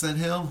less than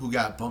him who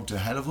got bumped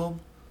ahead of him.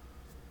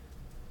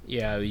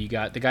 Yeah, you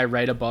got the guy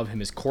right above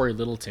him is Corey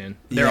Littleton.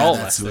 They're all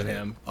less than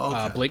him.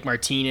 Okay. Blake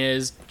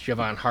Martinez,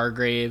 Javon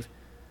Hargrave.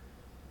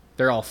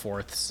 They're all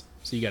fourths,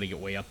 so you got to get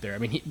way up there. I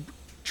mean,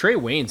 Trey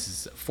Waynes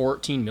is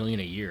 $14 million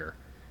a year.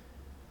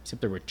 He's up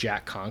there with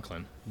Jack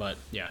Conklin, but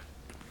yeah,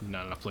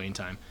 not enough playing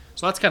time.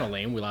 So that's kind of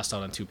lame. We lost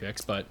out on 2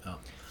 picks, but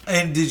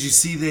And did you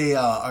see they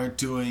aren't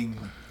doing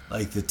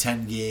like the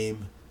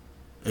 10-game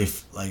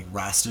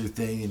roster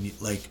thing,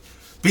 and like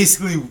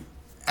basically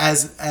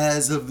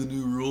as of the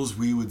new rules,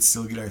 we would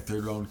still get our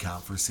 3rd round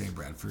comp for St.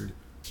 Bradford.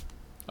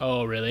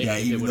 Oh, really? Yeah,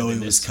 even though he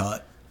was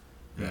cut.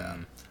 Yeah.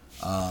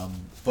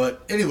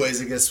 But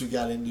anyways, I guess we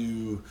got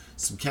into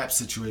some cap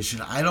situation.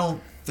 I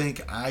don't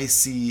think I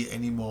see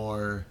any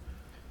more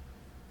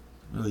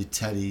really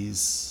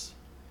Teddies.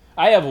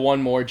 I have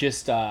one more.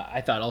 Just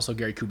I thought also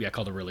Gary Kubiak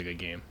called a really good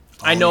game.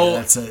 Oh, I know.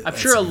 yeah, I'm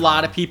sure a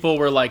lot of people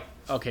were like,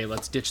 okay,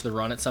 let's ditch the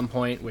run at some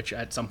point, which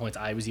at some points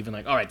I was even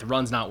like, all right, the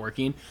run's not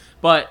working.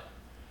 But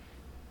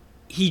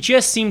he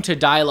just seemed to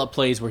dial up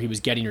plays where he was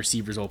getting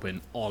receivers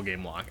open all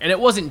game long. And it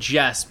wasn't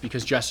just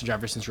because Justin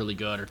Jefferson's really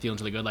good or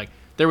Thielen's really good. Like,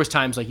 there was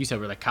times, like you said,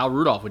 where like Kyle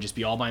Rudolph would just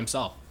be all by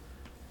himself.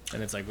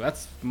 And it's like,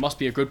 that must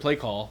be a good play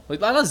call. Like,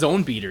 a lot of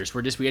zone beaters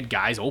where we had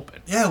guys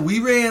open. Yeah, we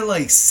ran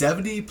like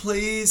 70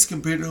 plays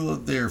compared to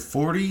their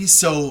 40.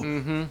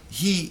 So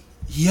he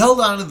held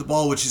on to the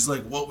ball, which is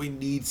like what we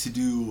need to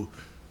do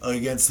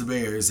against the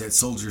Bears at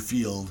Soldier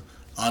Field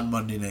on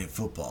Monday Night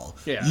Football.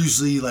 Yeah.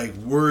 Usually, like,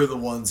 we're the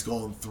ones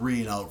going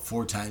 3 and out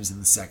 4 times in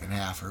the second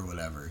half or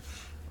whatever.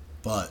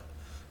 But,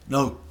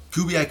 no,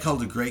 Kubiak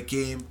called a great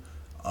game.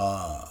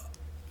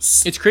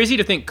 It's crazy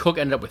to think Cook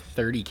ended up with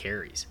 30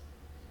 carries.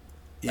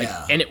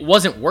 Yeah. And it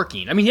wasn't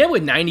working. I mean, he had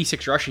with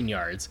 96 rushing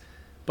yards,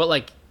 but,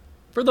 like,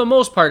 for the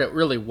most part, it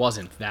really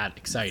wasn't that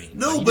exciting.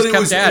 No, like, but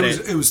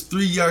it was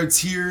 3 yards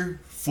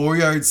here, 4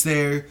 yards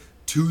there,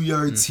 2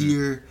 yards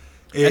here.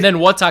 And then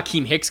once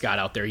Akeem Hicks got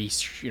out there,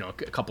 he's a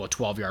couple of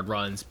 12-yard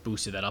runs,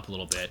 boosted that up a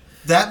little bit.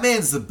 That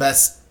man's the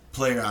best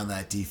player on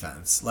that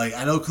defense. Like,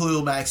 I know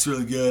Khalil Mack's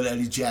really good,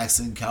 Eddie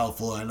Jackson, Kyle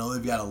Fuller. I know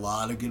they've got a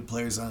lot of good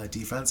players on that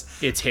defense.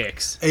 It's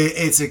Hicks.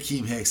 It's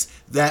Akeem Hicks.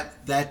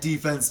 That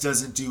defense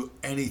doesn't do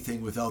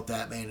anything without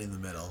that man in the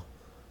middle.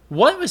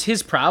 What was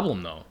his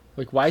problem, though?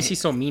 Like, why is he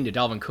so mean to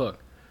Dalvin Cook?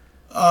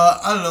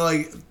 I don't know.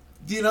 Like,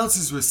 the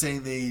announcers were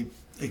saying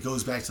it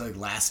goes back to, like,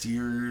 last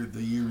year,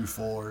 the year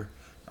before.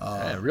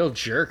 A real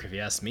jerk, if you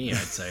ask me. I'd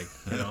say,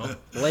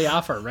 lay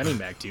off our running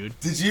back, dude.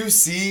 Did you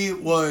see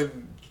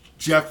when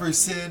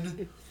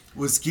Jefferson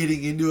was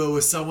getting into it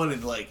with someone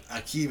and, like,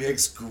 Akeem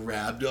Hicks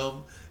grabbed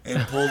him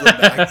and pulled him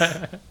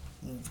back?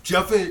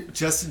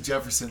 Justin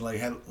Jefferson, like,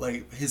 had,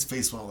 like, his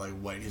face went, like,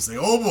 white. He's like,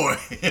 oh, boy.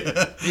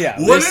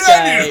 Yeah, what this did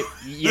guy I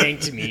do?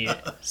 yanked me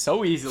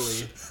so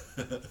easily.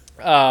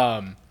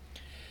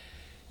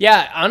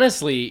 Yeah,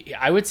 honestly,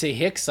 I would say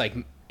Hicks, like,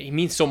 he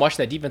means so much to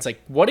that defense.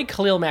 Like, what did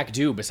Khalil Mack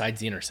do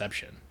besides the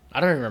interception? I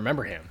don't even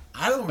remember him.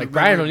 I don't remember. Like,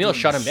 Brian O'Neill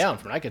shut him down,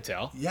 from what I could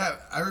tell. Yeah,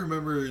 I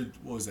remember,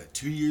 what was that,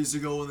 2 years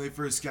ago when they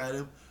first got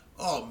him?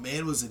 Oh, man,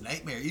 it was a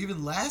nightmare.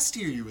 Even last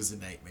year he was a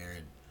nightmare.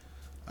 And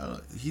I don't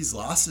know, he's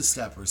lost a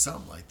step or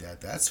something like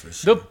that, that's for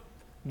sure.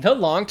 The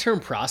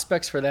long-term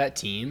prospects for that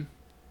team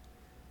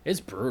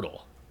is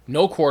brutal.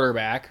 No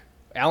quarterback.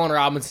 Allen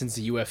Robinson's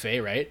the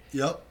UFA, right?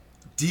 Yep.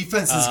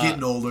 Defense is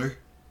getting older.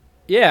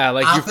 Yeah,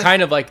 like you're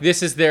kind of like,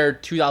 this is their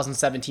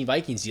 2017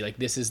 Vikings D. Like,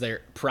 this is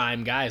their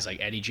prime guys, like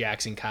Eddie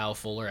Jackson, Kyle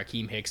Fuller,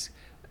 Akeem Hicks,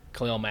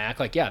 Khalil Mack.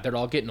 Like, yeah, they're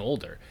all getting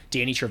older.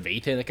 Danny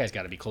Trevathan, that guy's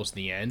got to be close to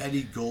the end.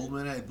 Eddie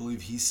Goldman, I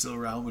believe he's still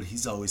around, but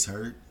he's always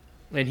hurt.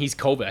 And he's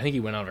COVID. I think he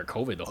went out for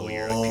COVID the whole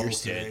year. Like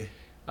Pierce did.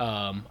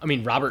 I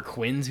mean, Robert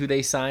Quinn's who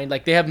they signed.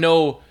 Like, they have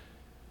no...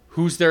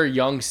 Who's their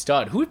young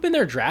stud? Who've been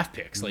their draft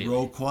picks lately?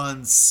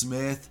 Roquan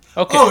Smith.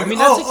 Okay, I mean,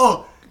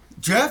 that's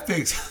draft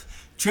picks.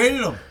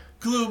 Traded them.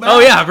 Khalil Mack. Oh,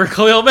 yeah, for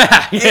Khalil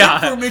Mack. Yeah.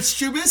 And for Mitch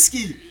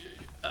Trubisky.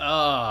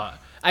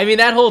 I mean,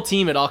 that whole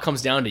team, it all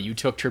comes down to you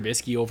took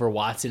Trubisky over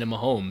Watson and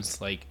Mahomes.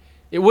 Like,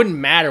 it wouldn't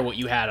matter what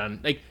you had on.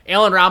 Like,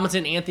 Allen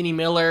Robinson, Anthony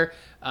Miller,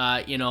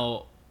 I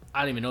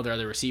don't even know their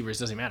other receivers.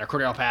 Doesn't matter.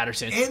 Cordell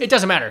Patterson. It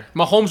doesn't matter.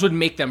 Mahomes would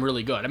make them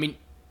really good. I mean,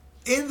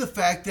 and the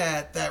fact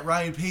that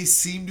Ryan Pace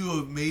seemed to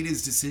have made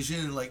his decision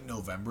in, like,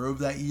 November of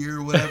that year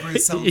or whatever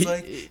it sounds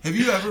like. Have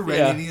you ever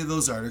read any of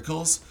those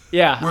articles?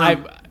 Yeah,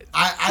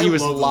 I he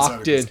was love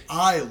locked those in.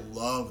 I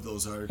love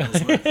those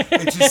articles. Where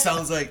it just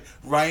sounds like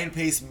Ryan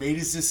Pace made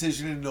his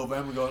decision in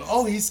November going,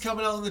 oh, he's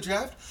coming out in the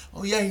draft?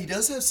 Oh, yeah, he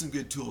does have some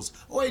good tools.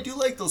 Oh, I do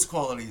like those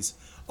qualities.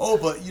 Oh,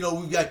 but,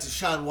 we've got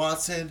Deshaun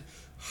Watson,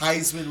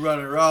 Heisman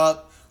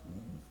runner-up,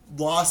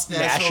 lost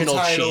national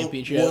title,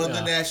 championship, won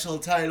the national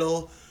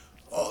title.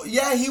 Oh,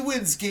 yeah, he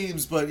wins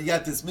games, but you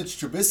got this Mitch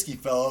Trubisky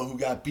fellow who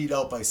got beat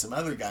out by some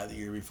other guy the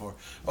year before.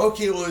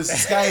 Okay, well, there's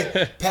this guy,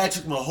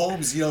 Patrick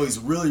Mahomes, he's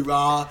really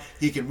raw.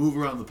 He can move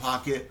around the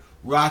pocket,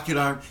 rocket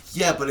arm.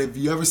 Yeah, but have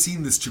you ever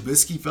seen this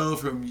Trubisky fellow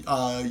from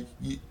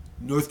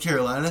North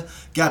Carolina?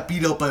 Got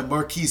beat out by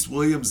Marquise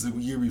Williams the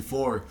year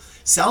before.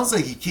 Sounds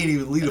like he can't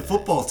even lead a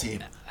football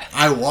team.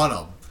 I want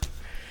him.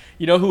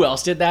 You know who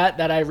else did that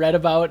I read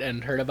about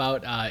and heard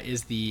about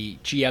is the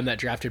GM that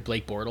drafted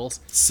Blake Bortles.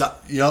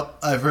 Yep,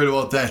 I've heard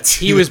about that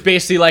too. He was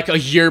basically like a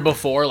year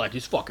before, like,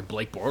 he's fucking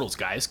Blake Bortles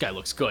guy. This guy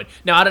looks good.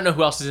 Now, I don't know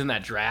who else is in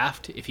that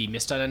draft, if he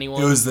missed on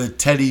anyone. It was the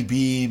Teddy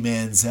B,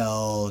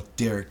 Manziel,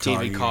 Derek Carr.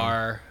 David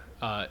Carr.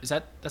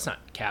 That's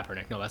not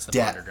Kaepernick. No, that's the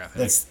Ponder draft.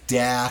 That's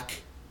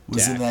Dak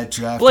was in that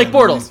draft. Blake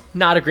Bortles,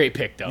 not a great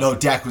pick, though. No,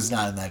 Dak was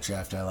not in that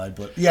draft, I lied.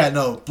 But, yeah,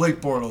 no, Blake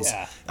Bortles.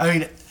 Yeah. I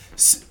mean,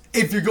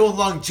 if you're going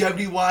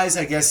longevity-wise,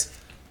 I guess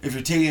if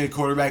you're taking a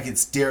quarterback,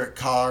 it's Derek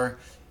Carr.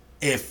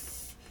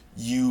 If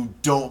you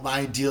don't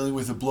mind dealing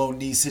with a blown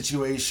knee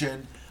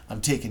situation,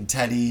 I'm taking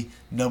Teddy,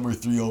 number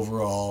 3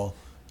 overall.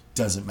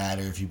 Doesn't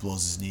matter if he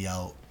blows his knee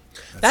out.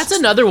 That's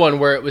another one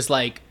where it was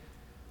like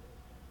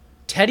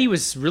Teddy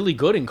was really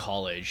good in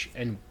college,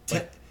 and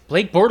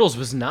Blake Bortles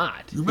was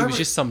not. He was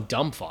just some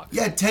dumb fuck.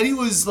 Yeah, Teddy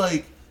was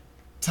like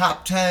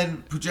top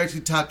 10,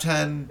 projected top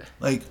 10,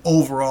 like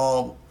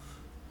overall.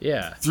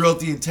 Yeah.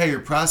 Throughout the entire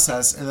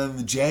process, and then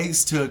the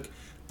Jags took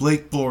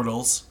Blake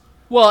Bortles.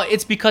 Well,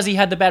 it's because he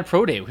had the bad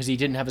pro day because he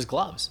didn't have his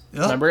gloves.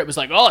 Yep. Remember, it was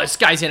like, oh, this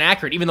guy's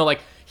inaccurate, even though like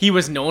he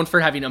was known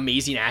for having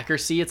amazing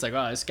accuracy. It's like,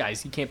 oh,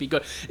 he can't be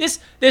good.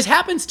 This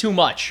happens too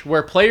much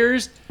where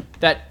players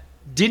that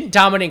didn't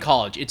dominate in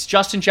college. It's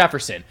Justin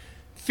Jefferson,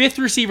 5th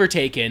receiver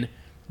taken,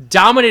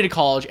 dominated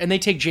college, and they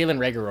take Jalen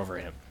Reagor over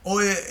him. Oh,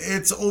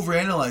 it's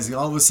overanalyzing.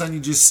 All of a sudden, you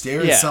just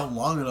stare at something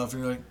long enough,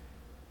 and you're like,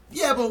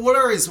 yeah, but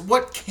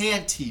what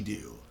can't he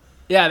do?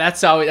 Yeah,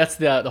 that's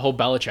the whole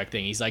Belichick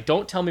thing. He's like,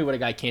 don't tell me what a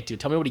guy can't do.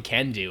 Tell me what he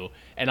can do,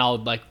 and I'll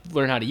like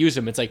learn how to use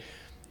him. It's like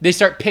they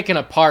start picking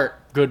apart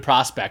good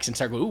prospects and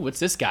start going, ooh, what's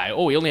this guy?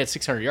 Oh, he only had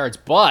 600 yards,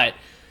 but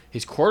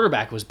his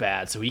quarterback was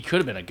bad, so he could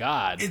have been a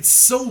god. It's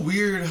so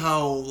weird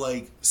how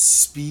like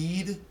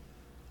speed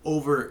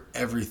over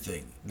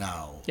everything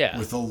now. Yeah.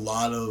 With a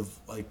lot of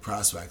like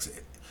prospects,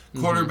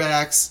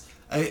 quarterbacks.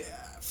 The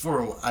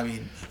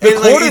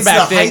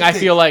quarterback thing, I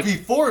feel like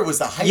before it was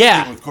the height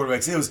thing with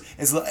quarterbacks. It was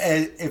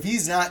if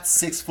he's not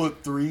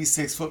 6'3",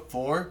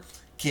 6'4",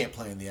 can't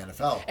play in the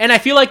NFL. And I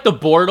feel like the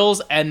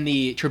Bortles and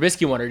the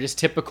Trubisky one are just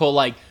typical,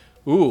 like,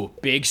 ooh,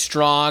 big,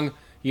 strong,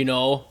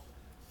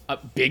 a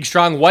big,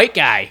 strong white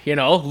guy,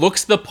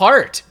 looks the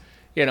part.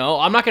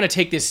 I'm not going to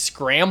take this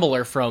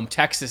scrambler from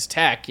Texas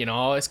Tech.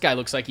 This guy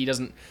looks like he's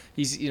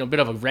a bit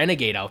of a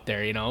renegade out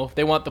there.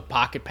 They want the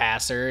pocket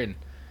passer, and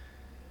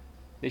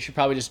they should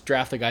probably just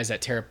draft the guys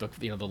that tear up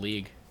the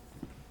league,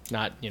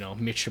 not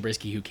Mitch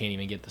Trubisky, who can't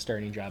even get the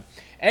starting job.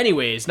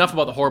 Anyways, enough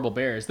about the horrible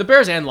Bears. The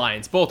Bears and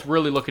Lions both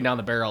really looking down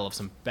the barrel of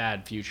some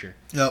bad future.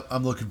 Yep,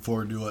 I'm looking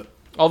forward to it.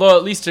 Although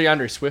at least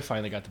DeAndre Swift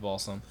finally got the ball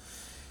some.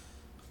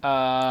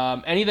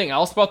 Anything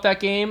else about that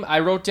game?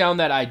 I wrote down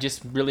that I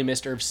just really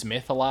missed Irv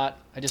Smith a lot.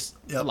 I just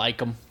like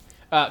him.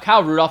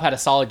 Kyle Rudolph had a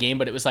solid game,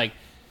 but it was like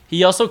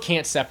he also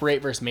can't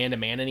separate versus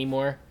man-to-man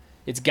anymore.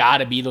 It's got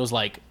to be those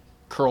like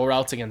curl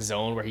routes against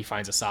zone where he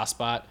finds a soft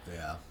spot.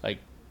 Yeah. Like,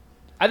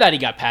 I thought he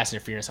got pass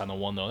interference on the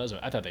one, though.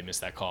 I thought they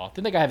missed that call.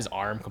 Didn't the guy have his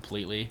arm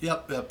completely?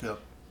 Yep.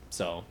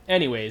 So,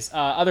 anyways,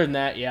 other than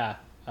that, yeah.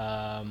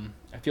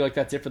 I feel like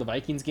that's it for the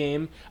Vikings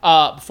game.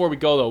 Before we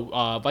go,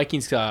 though,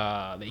 Vikings,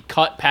 they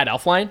cut Pat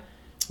Elflein.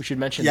 We should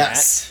mention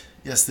that.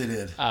 Yes, they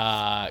did.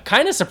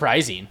 Kind of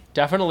surprising.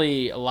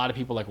 Definitely a lot of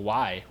people like,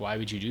 why? Why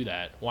would you do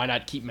that? Why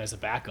not keep him as a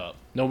backup?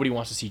 Nobody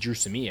wants to see Drew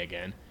Samia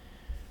again.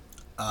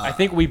 I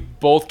think we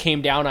both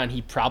came down on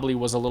he probably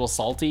was a little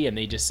salty, and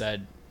they just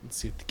said,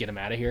 let's get him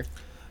out of here.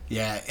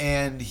 Yeah,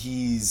 and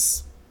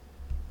he's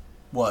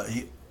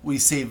we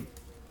saved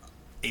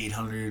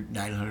 800,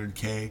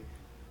 900K.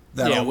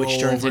 Which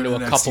turns into a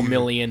couple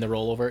million the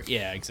rollover.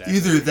 Yeah, exactly.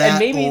 Either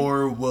that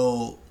or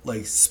we'll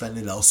like spend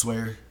it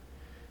elsewhere.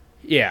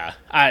 Yeah,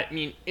 I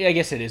mean, I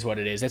guess it is what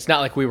it is. It's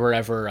not like we were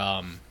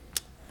ever.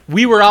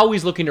 We were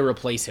always looking to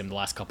replace him the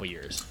last couple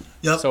years.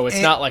 Yep. So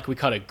it's not like we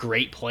cut a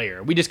great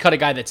player. We just cut a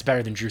guy that's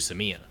better than Drew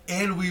Samia.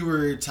 And we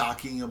were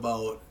talking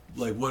about,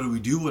 like, what do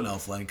we do when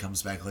Elflein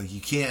comes back? Like,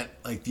 you can't,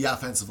 like, the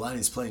offensive line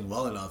is playing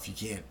well enough. You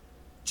can't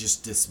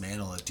just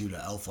dismantle it due to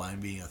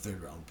Elflein being a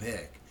third-round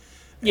pick.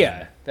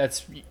 Yeah,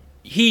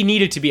 he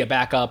needed to be a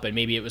backup, and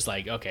maybe it was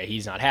like, okay,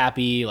 he's not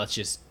happy. Let's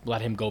just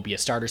let him go be a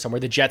starter somewhere.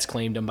 The Jets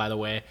claimed him, by the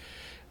way.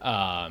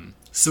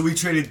 So we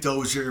traded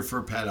Dozier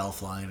for Pat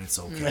Elflein. It's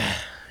okay.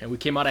 And we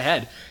came out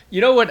ahead.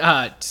 You know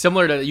what?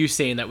 Similar to you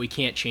saying that we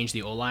can't change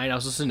the O-line, I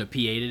was listening to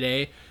PA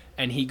today,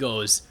 and he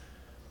goes,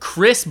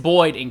 Chris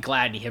Boyd and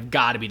Gladney have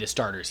got to be the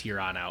starters here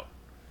on out.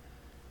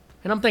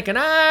 And I'm thinking,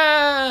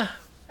 no.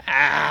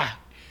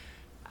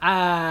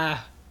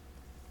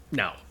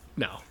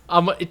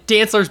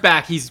 Dantzler's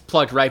back. He's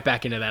plugged right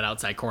back into that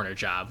outside corner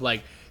job.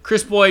 Like,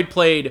 Chris Boyd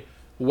played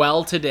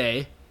well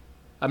today.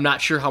 I'm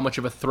not sure how much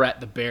of a threat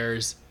the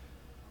Bears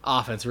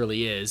offense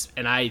really is.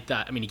 And I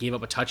thought, I mean, he gave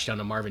up a touchdown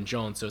to Marvin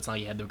Jones, so it's not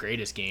like he had the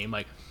greatest game.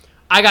 Like,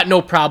 I got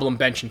no problem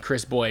benching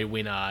Chris Boyd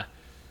when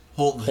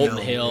Holton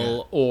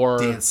Hill or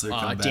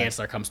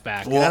Dantzler comes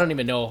back. Well, and I don't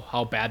even know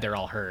how bad they're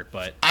all hurt,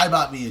 but I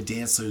bought me a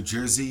Dantzler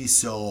jersey,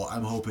 so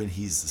I'm hoping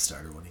he's the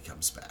starter when he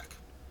comes back.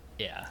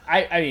 Yeah,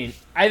 I mean,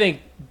 I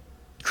think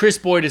Chris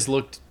Boyd has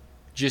looked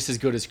just as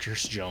good as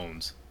Chris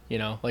Jones. You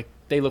know, like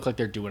they look like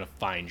they're doing a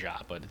fine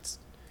job, but it's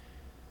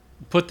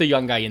put the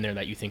young guy in there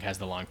that you think has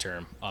the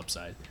long-term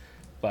upside.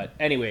 But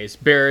anyways,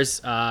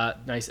 Bears,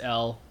 nice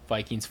L.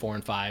 Vikings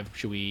 4-5.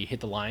 Should we hit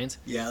the lines?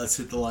 Yeah, let's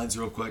hit the lines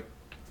real quick.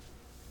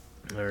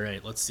 All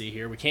right, let's see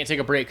here. We can't take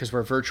a break because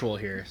we're virtual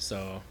here,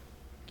 so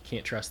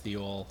can't trust the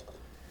old.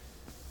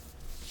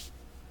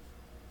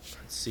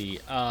 Let's see.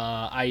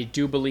 I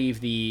do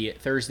believe the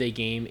Thursday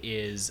game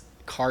is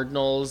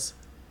Cardinals.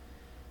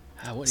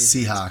 What is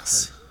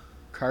Seahawks.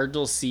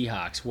 Cardinals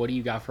Seahawks. What do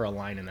you got for a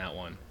line in that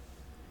one?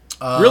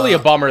 Really a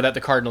bummer that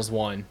the Cardinals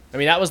won. I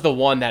mean, that was the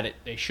one that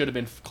they should have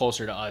been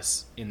closer to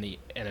us in the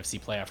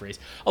NFC playoff race.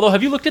 Although,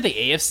 have you looked at the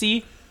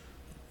AFC?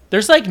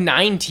 There's like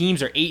 9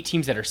 teams or 8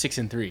 teams that are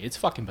 6-3. It's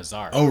fucking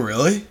bizarre. Oh,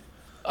 really?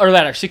 Or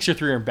that are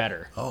 6-3 or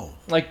better. Oh.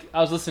 Like,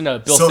 I was listening to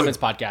Bill Simmons'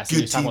 podcast, and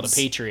he was talking about the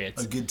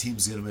Patriots. A good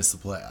team's going to miss the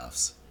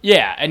playoffs.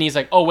 Yeah, and he's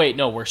like, oh, wait,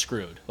 no, we're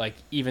screwed. Like,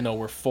 even though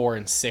we're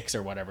 4-6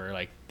 or whatever,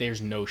 like,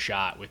 there's no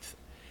shot with...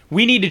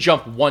 We need to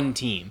jump one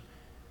team.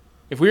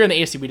 If we were in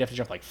the AFC, we'd have to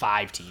jump like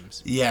 5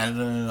 teams. Yeah,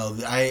 no.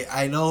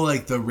 I know,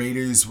 like, the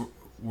Raiders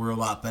were a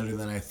lot better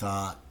than I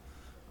thought.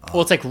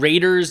 Well, it's like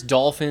Raiders,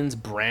 Dolphins,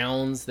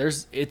 Browns.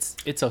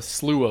 It's a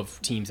slew of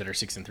teams that are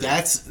 6-3.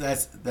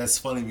 That's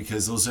funny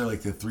because those are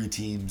like the 3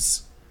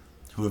 teams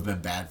who have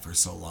been bad for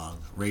so long.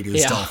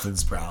 Raiders,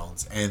 Dolphins,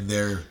 Browns, and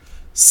they're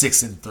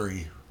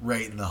 6-3,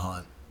 right in the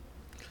hunt.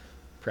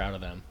 Proud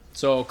of them.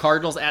 So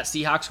Cardinals at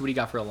Seahawks. What do you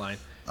got for a line?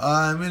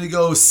 I'm gonna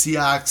go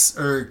Seahawks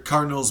or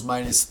Cardinals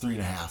minus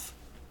 3.5.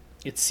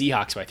 It's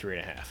Seahawks by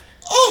 3.5.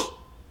 Oh.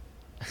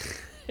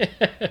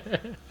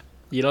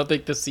 You don't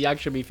think the Seahawks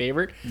should be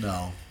favored?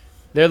 No.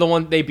 They're the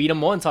one, they beat them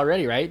once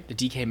already, right? The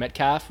DK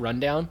Metcalf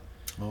rundown.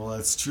 Oh,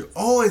 that's true.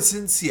 Oh, it's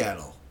in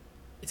Seattle.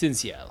 It's in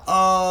Seattle.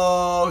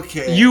 Oh,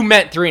 okay. You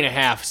meant 3.5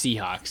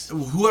 Seahawks.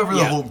 Whoever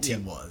the home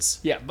team was.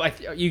 Yeah,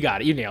 but you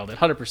got it. You nailed it.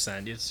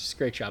 100%. It's just a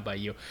great job by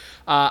you.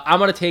 I'm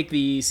going to take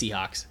the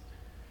Seahawks.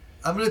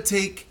 I'm going to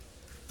take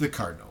the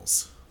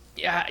Cardinals.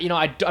 Yeah,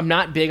 I'm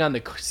not big on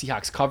the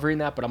Seahawks covering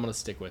that, but I'm going to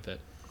stick with it.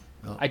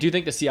 No. I do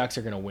think the Seahawks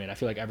are going to win. I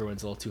feel like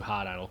everyone's a little too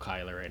hot on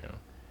O'Kyler right now.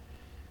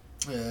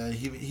 Yeah,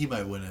 he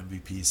might win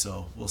MVP,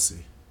 so we'll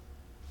see.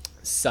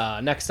 So,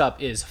 next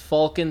up is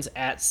Falcons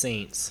at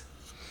Saints.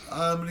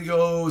 I'm going to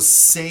go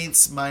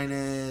Saints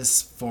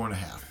minus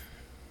 4.5.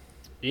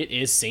 It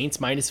is Saints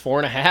minus 4.5.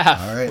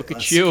 All right, look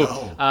at you.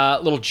 Go.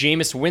 Little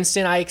Jameis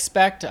Winston, I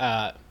expect.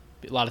 A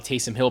lot of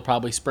Taysom Hill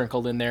probably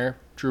sprinkled in there.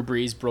 Drew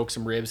Brees broke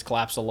some ribs,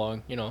 collapsed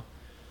along,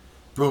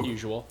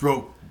 usual.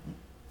 Broke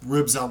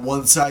ribs on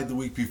one side the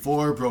week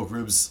before, broke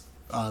ribs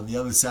on the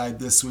other side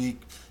this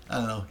week. I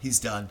don't know. He's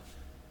done.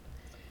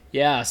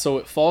 Yeah,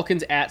 so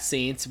Falcons at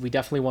Saints. We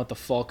definitely want the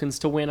Falcons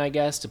to win, I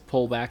guess, to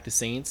pull back the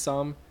Saints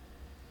some.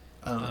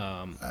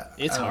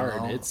 It's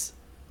hard. Know. It's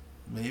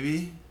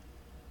maybe.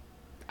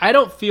 I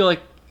don't feel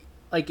like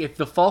if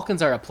the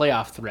Falcons are a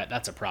playoff threat,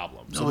 that's a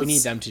problem. So we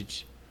need them to.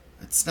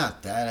 It's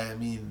not that. I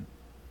mean,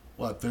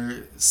 what?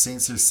 Their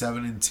Saints are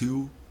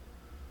 7-2.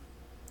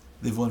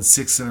 They've won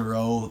 6 in a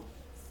row.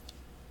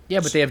 Yeah,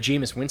 but they have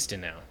Jameis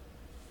Winston now.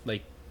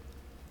 Like,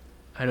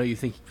 I know you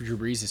think Drew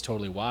Brees is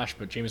totally washed,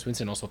 but Jameis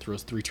Winston also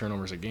throws 3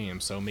 turnovers a game,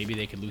 so maybe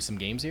they could lose some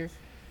games here.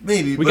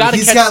 Maybe. We got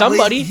to catch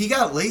somebody. He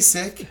got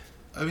LASIK.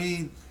 I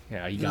mean.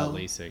 Yeah, he got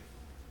LASIK.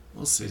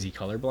 We'll see. Is he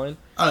colorblind?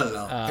 I don't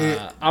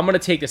know. I'm going to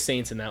take the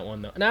Saints in that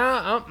one, though.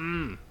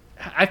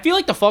 I feel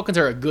like the Falcons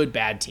are a good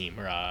bad team,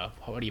 or how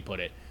do you put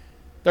it?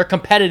 They're a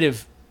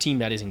competitive team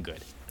that isn't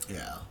good.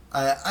 Yeah,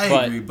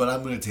 I agree, but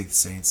I'm going to take the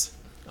Saints.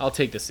 I'll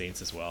take the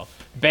Saints as well.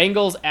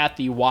 Bengals at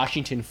the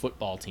Washington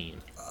football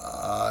team.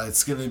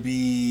 It's going to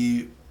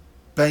be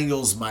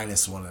Bengals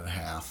minus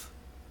 1.5.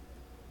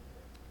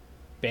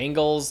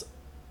 Bengals.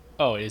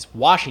 Oh, it is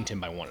Washington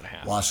by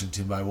 1.5.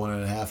 Washington by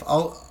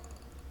 1.5.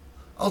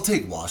 I'll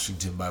take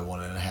Washington by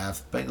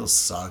 1.5. Bengals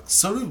suck.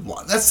 So do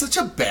that's such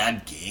a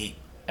bad game.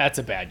 That's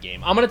a bad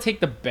game. I'm gonna take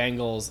the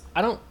Bengals.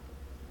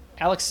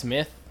 Alex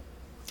Smith.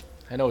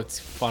 I know it's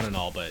fun and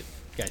all, but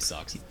the guy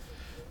sucks.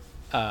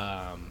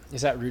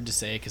 Is that rude to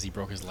say because he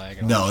broke his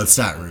leg? No, it's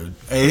not rude.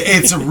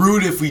 It's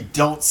rude if we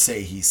don't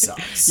say he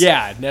sucks.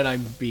 Yeah, then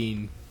I'm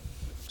being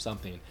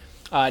something.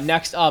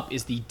 Next up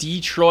is the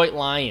Detroit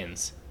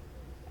Lions.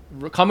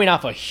 Coming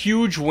off a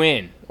huge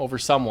win over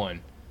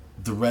someone.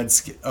 The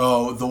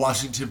the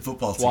Washington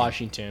football team.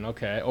 Washington,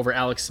 okay, over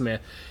Alex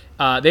Smith.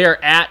 They are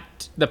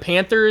at the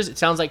Panthers. It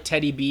sounds like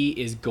Teddy B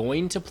is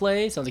going to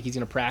play. Sounds like he's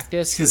going to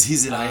practice. Because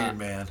he's an Iron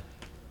Man.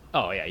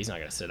 Oh, yeah, he's not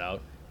going to sit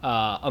out.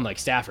 Unlike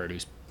Stafford,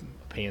 who's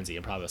a pansy,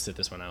 and probably will sit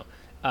this one out.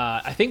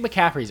 I think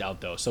McCaffrey's out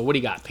though. So what do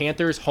you got?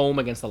 Panthers home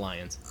against the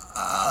Lions.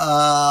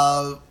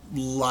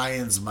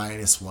 Lions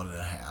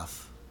 -1.5.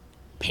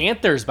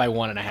 Panthers by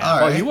 1.5. All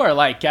Oh, right. you are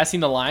like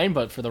guessing the line,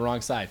 but for the wrong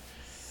side.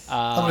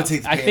 I'm gonna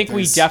take the I think we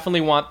Panthers.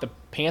 definitely want the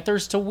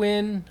Panthers to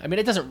win. I mean,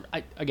 it doesn't.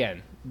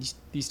 Again,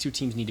 these two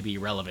teams need to be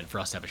relevant for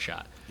us to have a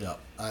shot. Yep.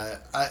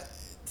 I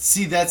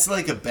see. That's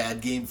like a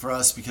bad game for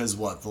us because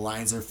the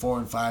Lions are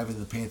 4-5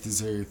 and the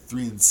Panthers are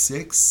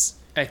 3-6.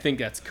 I think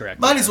that's correct.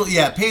 Might as well.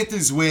 Yeah,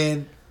 Panthers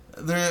win.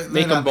 They're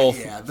Make not them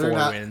both they're 4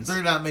 not, wins.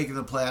 They're not making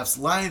the playoffs.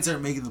 Lions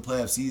aren't making the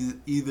playoffs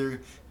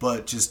either.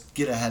 But just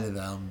get ahead of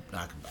them,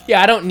 knock them back.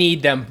 Yeah, I don't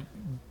need them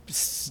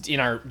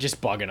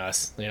just bugging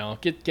us.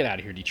 Get out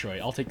of here,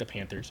 Detroit. I'll take the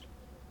Panthers.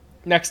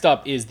 Next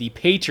up is the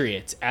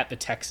Patriots at the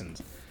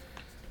Texans.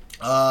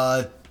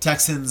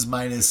 Texans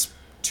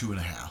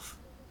 -2.5.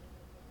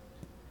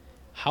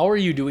 How are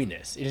you doing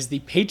this? It is the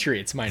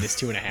Patriots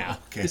 -2.5.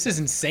 Okay. This is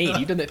insane.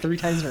 You've done that 3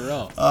 times in a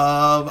row.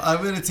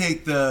 I'm gonna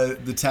take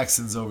the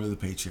Texans over the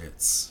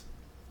Patriots.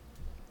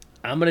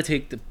 I'm going to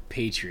take the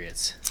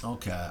Patriots.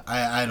 Okay,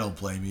 I don't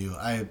blame you.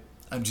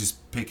 I'm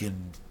just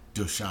picking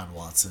Deshaun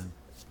Watson.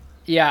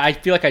 Yeah, I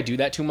feel like I do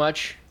that too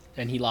much.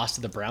 And he lost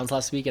to the Browns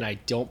last week, and I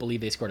don't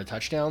believe they scored a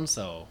touchdown.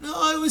 So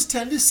No, it was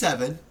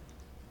 10-7.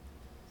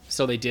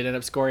 they did end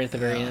up scoring at the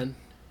very end.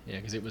 Yeah,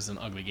 because it was an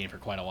ugly game for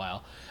quite a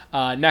while.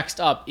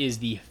 Next up is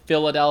the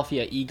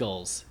Philadelphia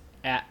Eagles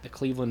at the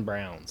Cleveland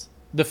Browns.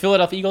 The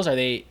Philadelphia Eagles, are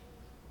they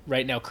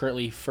right now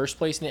currently first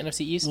place in the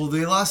NFC East? Well,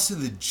 they lost to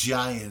the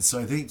Giants, so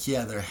I think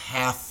they're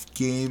half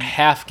game.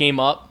 Half game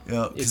up.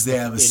 Yeah, because they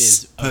have a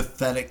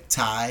pathetic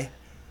tie.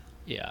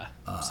 Yeah.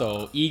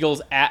 So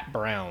Eagles at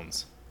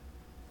Browns.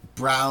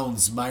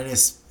 Browns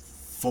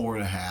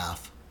 -4.5.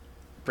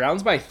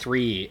 Browns by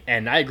 3,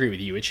 and I agree with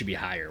you. It should be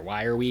higher.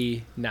 Why are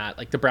we not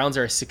the Browns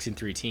are a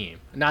 6-3 team?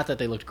 Not that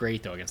they looked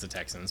great though against the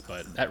Texans,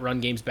 but that run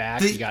game's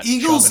back. The You got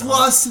Eagles Chubb and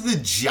lost to the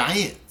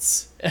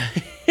Giants.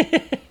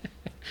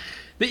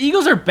 The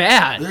Eagles are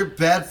bad. They're a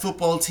bad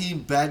football team,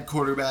 bad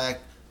quarterback,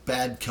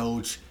 bad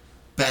coach,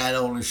 bad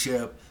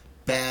ownership,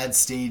 bad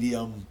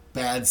stadium,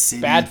 bad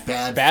city, Bad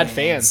fans.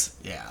 fans.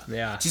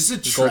 Yeah. Just a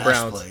Go trash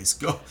Browns. place.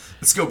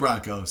 Let's go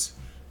Broncos.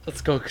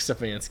 Let's go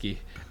Stefanski.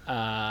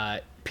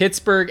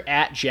 Pittsburgh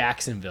at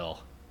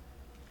Jacksonville.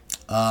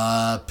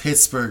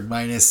 Pittsburgh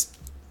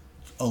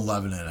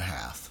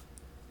 -11.5.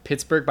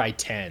 Pittsburgh by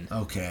 10.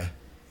 Okay.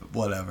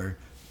 Whatever.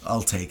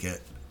 I'll take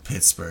it.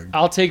 Pittsburgh.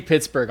 I'll take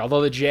Pittsburgh,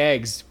 although the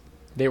Jags,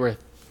 they were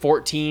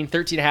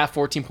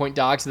 14-point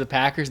dogs to the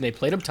Packers, and they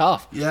played them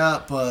tough.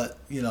 Yeah, but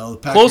the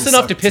Packers Close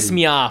enough to suck piss too.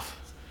 me off.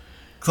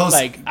 Close.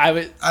 I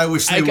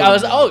wish they I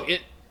was, would've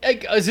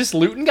is this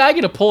Luton guy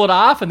going to pull it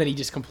off? And then he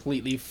just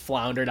completely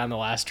floundered on the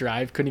last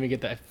drive. Couldn't even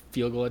get that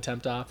field goal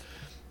attempt off.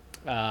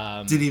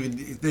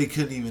 They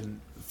couldn't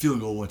even field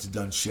goal wouldn't have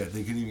done shit.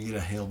 They couldn't even get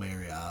a Hail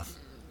Mary off.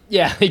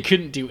 Yeah, they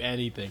couldn't do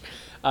anything.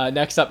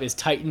 Next up is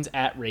Titans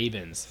at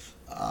Ravens.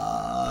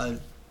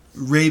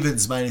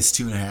 Ravens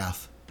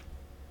 -2.5.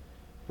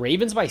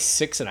 Ravens by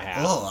 6.5.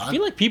 Oh, I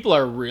feel like people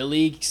are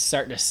really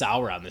starting to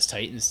sour on this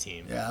Titans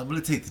team. Yeah, I'm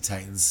gonna take the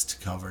Titans to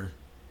cover.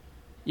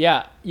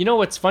 Yeah, you know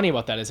what's funny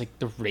about that is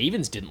the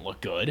Ravens didn't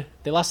look good.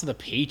 They lost to the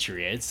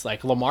Patriots.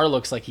 Lamar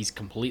looks like he's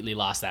completely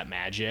lost that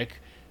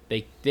magic.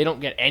 They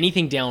don't get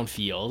anything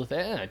downfield.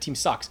 The team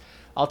sucks.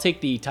 I'll take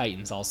the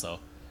Titans also.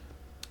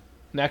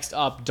 Next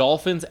up,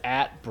 Dolphins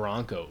at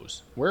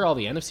Broncos. Where are all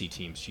the NFC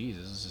teams? Jeez,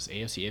 this is just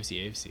AFC,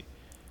 AFC.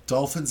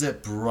 Dolphins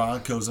at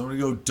Broncos. I'm gonna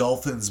go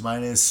Dolphins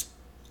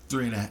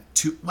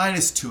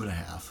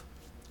 -2.5.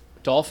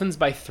 Dolphins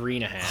by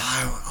 3.5.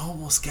 I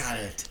almost got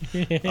it.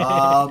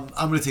 I'm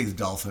gonna take the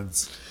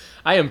Dolphins.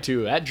 I am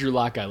too. That Drew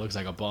Lock guy looks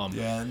like a bum.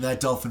 Yeah, and that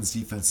Dolphins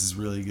defense is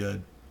really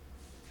good.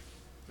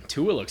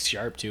 Tua looks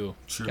sharp too.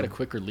 True. Got a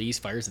quick release,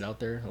 fires it out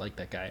there. I like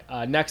that guy.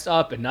 Next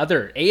up,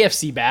 another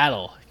AFC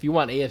battle. If you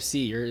want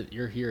AFC,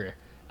 you're here.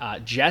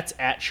 Jets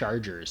at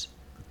Chargers.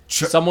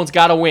 Someone's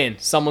got to win.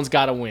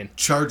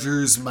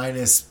 Chargers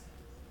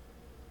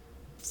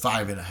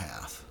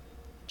 -5.5.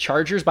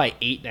 Chargers by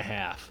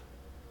 8.5.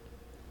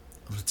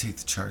 I'm gonna take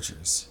the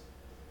Chargers.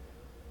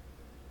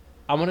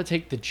 I'm gonna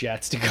take the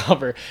Jets to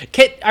cover.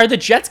 Are the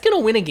Jets gonna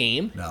win a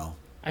game? No.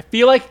 I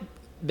feel like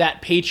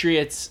that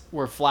Patriots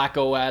where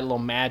Flacco had a little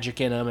magic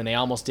in them and they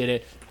almost did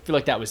it. I feel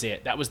like that was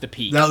it. That was the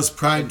peak. That was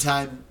prime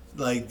time.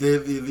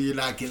 You're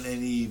not getting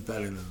any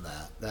better than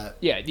that.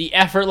 Yeah, the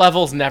effort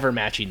level's never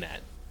matching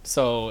that.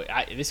 So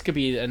this could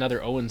be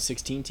another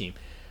 0-16 team.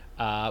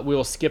 We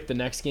will skip the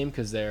next game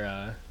because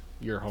they're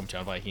your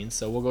hometown Vikings.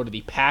 So we'll go to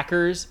the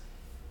Packers.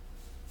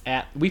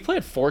 We played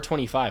at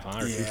 4:25, huh?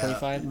 Or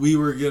 3:25. We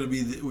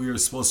were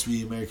supposed to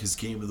be America's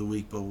Game of the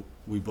Week, but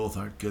we both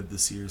aren't good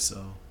this year.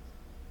 So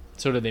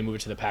did they move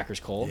it to the Packers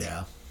Colts?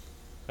 yeah.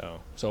 Oh,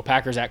 so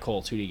Packers at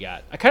Colts. Who do you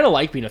got? I kind of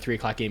like being a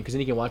 3:00 game because then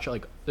you can watch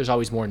there's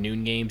always more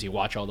noon games. You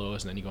watch all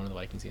those and then you go into the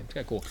Vikings game. It's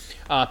kind of cool.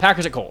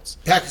 Packers at Colts.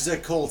 Packers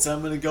at Colts.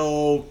 I'm gonna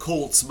go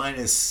Colts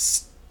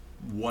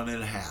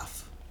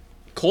 -1.5.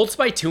 Colts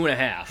by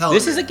 2.5. Hell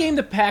This is a yeah. game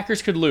the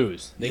Packers could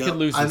lose. They could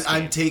lose this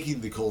I'm game.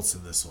 taking the Colts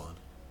in this one.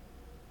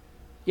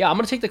 Yeah, I'm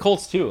going to take the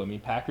Colts too. I mean,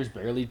 Packers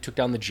barely took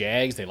down the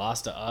Jags. They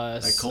lost to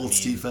us. That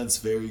Colts defense,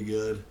 very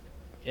good.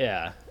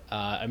 Yeah.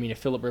 I mean, if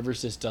Phillip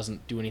Rivers just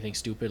doesn't do anything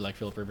stupid like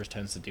Phillip Rivers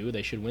tends to do,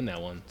 they should win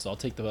that one. So I'll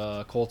take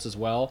the Colts as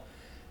well.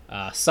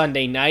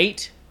 Sunday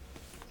night,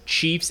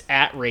 Chiefs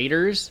at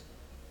Raiders.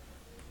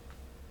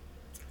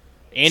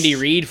 Andy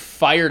Reid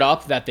fired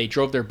up that they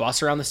drove their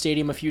bus around the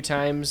stadium a few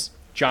times.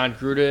 John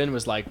Gruden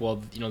was like, well,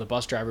 the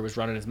bus driver was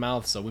running his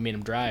mouth, so we made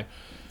him drive.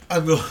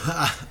 I'm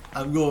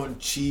going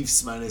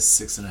Chiefs minus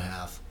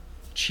 6.5.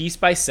 Chiefs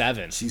by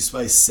 7. Chiefs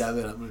by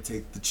 7. I'm going to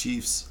take the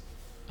Chiefs.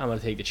 I'm going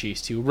to take the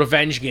Chiefs too.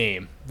 Revenge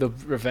game. The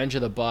revenge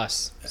of the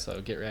bus.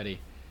 So get ready.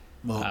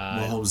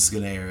 Mahomes is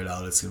going to air it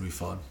out. It's going to be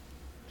fun.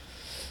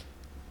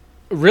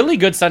 Really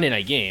good Sunday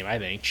night game, I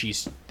think.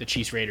 The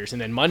Chiefs Raiders.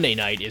 And then Monday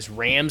night is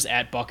Rams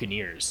at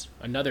Buccaneers.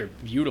 Another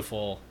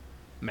beautiful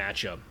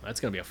matchup. That's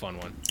going to be a fun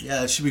one.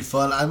 Yeah, it should be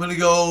fun. I'm going to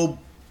go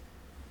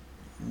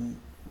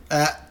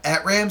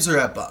at Rams or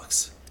at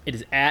Bucks? It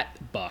is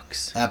at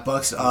Bucks. At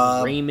Bucks.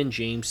 Raymond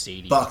James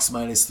Stadium. Bucks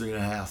minus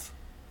 3.5.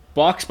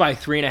 Bucks by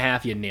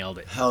 3.5. You nailed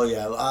it. Hell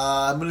yeah.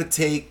 I'm gonna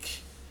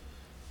take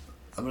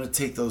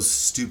those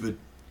stupid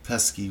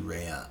pesky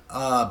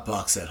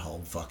Bucks at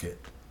home. Fuck it.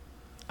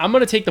 I'm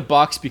gonna take the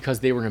Bucks because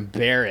they were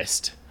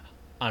embarrassed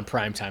on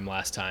primetime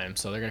last time,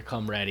 so they're gonna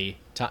come ready.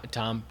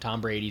 Tom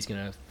Brady's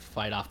gonna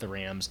fight off the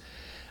Rams.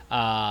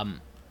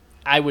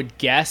 I would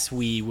guess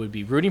we would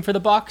be rooting for the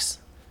Bucks.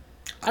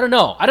 I don't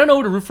know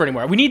who to root for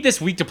anymore. We need this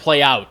week to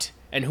play out,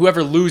 and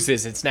whoever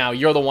loses, it's now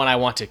you're the one I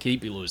want to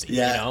keep you losing.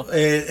 Yeah,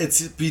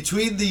 it's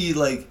between the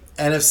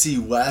NFC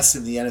West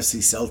and the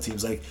NFC South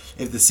teams. Like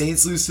if the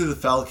Saints lose to the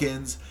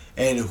Falcons,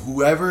 and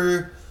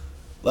whoever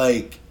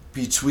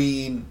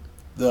between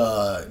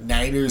the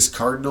Niners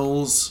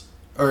Cardinals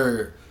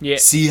or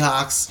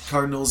Seahawks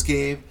Cardinals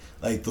game,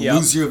 the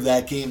loser of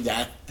that game,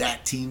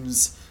 that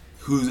team's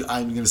who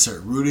I'm gonna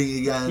start rooting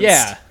against.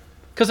 Yeah,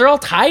 because they're all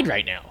tied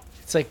right now.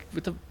 It's I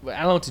don't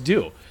know what to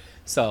do.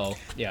 So,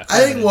 yeah. I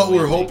think what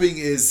we're hoping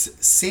is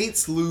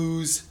Saints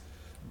lose,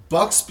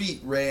 Bucks beat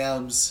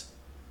Rams,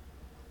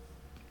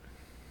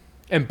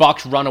 and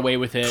Bucks run away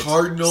with it.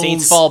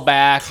 Saints fall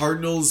back.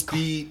 Cardinals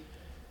beat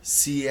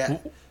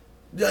Seattle.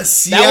 That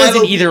was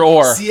an either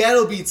or.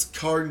 Seattle beats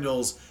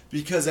Cardinals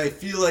because I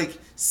feel like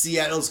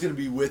Seattle's going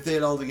to be with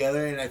it all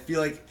together, and I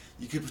feel like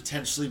you could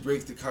potentially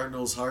break the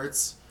Cardinals'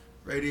 hearts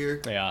right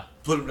here. Yeah.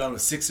 Put them down to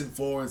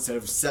 6-4 instead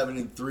of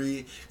 7-3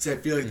 because I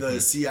feel like the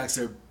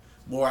Seahawks are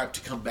more apt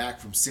to come back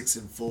from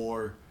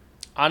 6-4.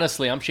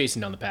 Honestly, I'm chasing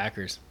down the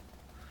Packers.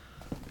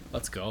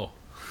 Let's go.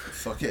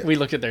 Fuck it. We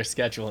looked at their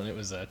schedule and it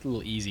was a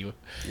little easy.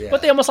 Yeah.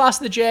 But they almost lost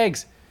to the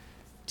Jags.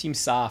 Team's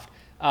soft.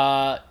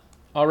 All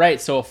right,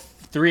 so a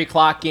 3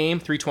 o'clock game,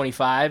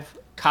 3:25.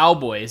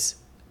 Cowboys.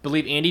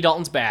 Believe Andy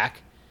Dalton's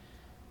back.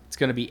 It's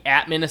going to be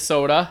at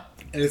Minnesota.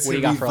 And it's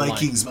going to be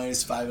Vikings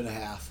minus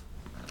 5.5.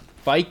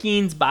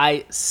 Vikings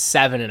by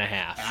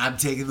 7.5. I'm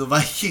taking the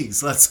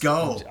Vikings. Let's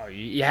go.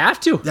 You have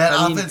to. That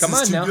offense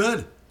is too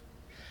good.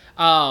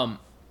 How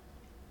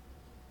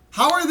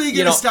are they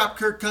going to stop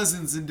Kirk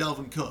Cousins and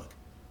Dalvin Cook?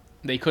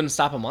 They couldn't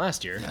stop him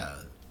last year. Yeah.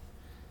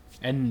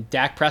 And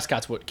Dak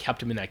Prescott's what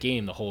kept him in that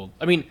game the whole...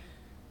 I mean,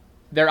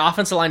 their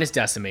offensive line is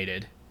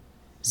decimated.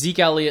 Zeke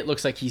Elliott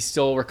looks like he's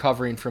still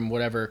recovering from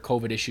whatever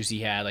COVID issues he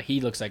had. He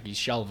looks like he's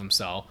shell of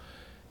himself.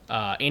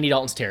 Andy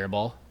Dalton's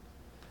terrible.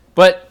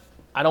 But...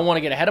 I don't want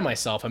to get ahead of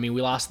myself. I mean,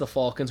 we lost to the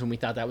Falcons when we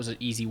thought that was an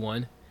easy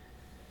one.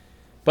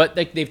 But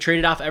they've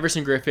traded off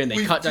Everson Griffin.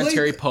 They cut down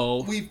Terry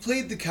Poe. We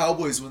played the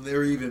Cowboys when they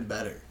were even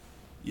better.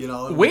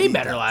 Way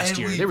better last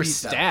year. They were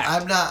stacked.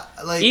 I'm not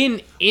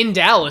in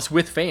Dallas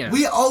with fans.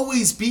 We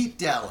always beat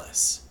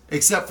Dallas,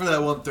 except for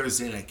that one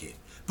Thursday night game.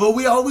 But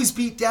we always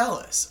beat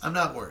Dallas. I'm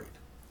not worried.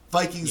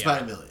 Vikings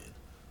by 1 million.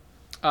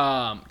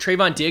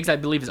 Trayvon Diggs, I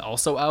believe, is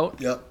also out.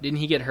 Yep. Didn't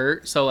he get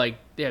hurt? So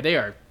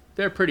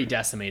they're pretty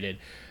decimated.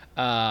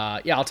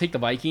 I'll take the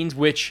Vikings,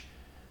 which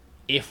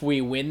if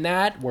we win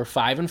that, we're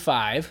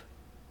 5-5.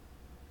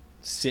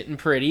 Sitting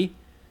pretty.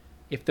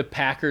 If the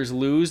Packers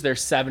lose, they're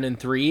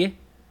 7-3.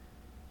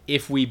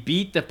 If we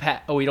beat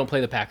the we don't play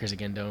the Packers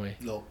again, don't we?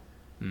 No.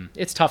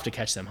 It's tough to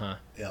catch them, huh?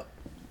 Yep.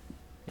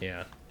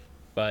 Yeah.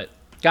 But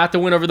got the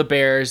win over the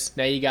Bears.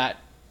 Now you got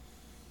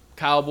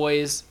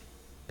Cowboys,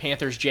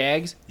 Panthers,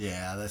 Jags.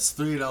 Yeah, that's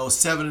 3-0,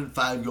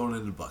 7-5 going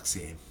into the Bucks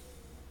game.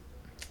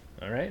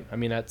 All right. I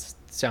mean, that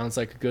sounds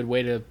like a good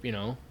way to,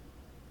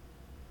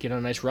 get on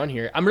a nice run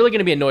here. I'm really going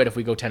to be annoyed if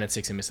we go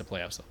 10-6 and miss the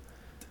playoffs,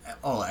 though.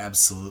 Oh,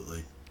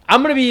 absolutely.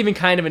 I'm going to be even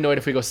kind of annoyed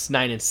if we go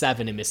 9-7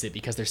 and miss it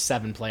because there's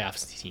 7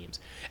 playoffs teams.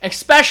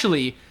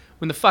 Especially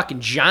when the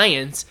fucking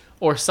Giants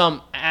or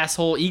some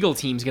asshole Eagle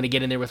team's going to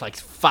get in there with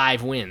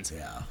 5 wins.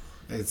 Yeah.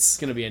 It's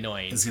going to be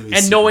annoying. It's gonna be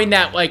and knowing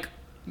that,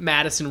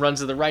 Madison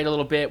runs to the right a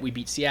little bit. We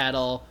beat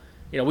Seattle.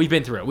 We've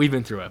been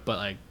through it.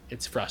 But,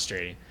 it's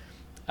frustrating.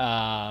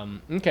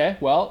 Okay,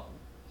 well,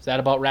 does that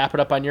about wrap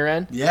it up on your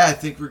end? Yeah, I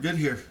think we're good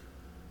here.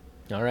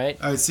 All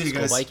right. All right, see you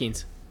guys. Go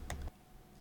Vikings.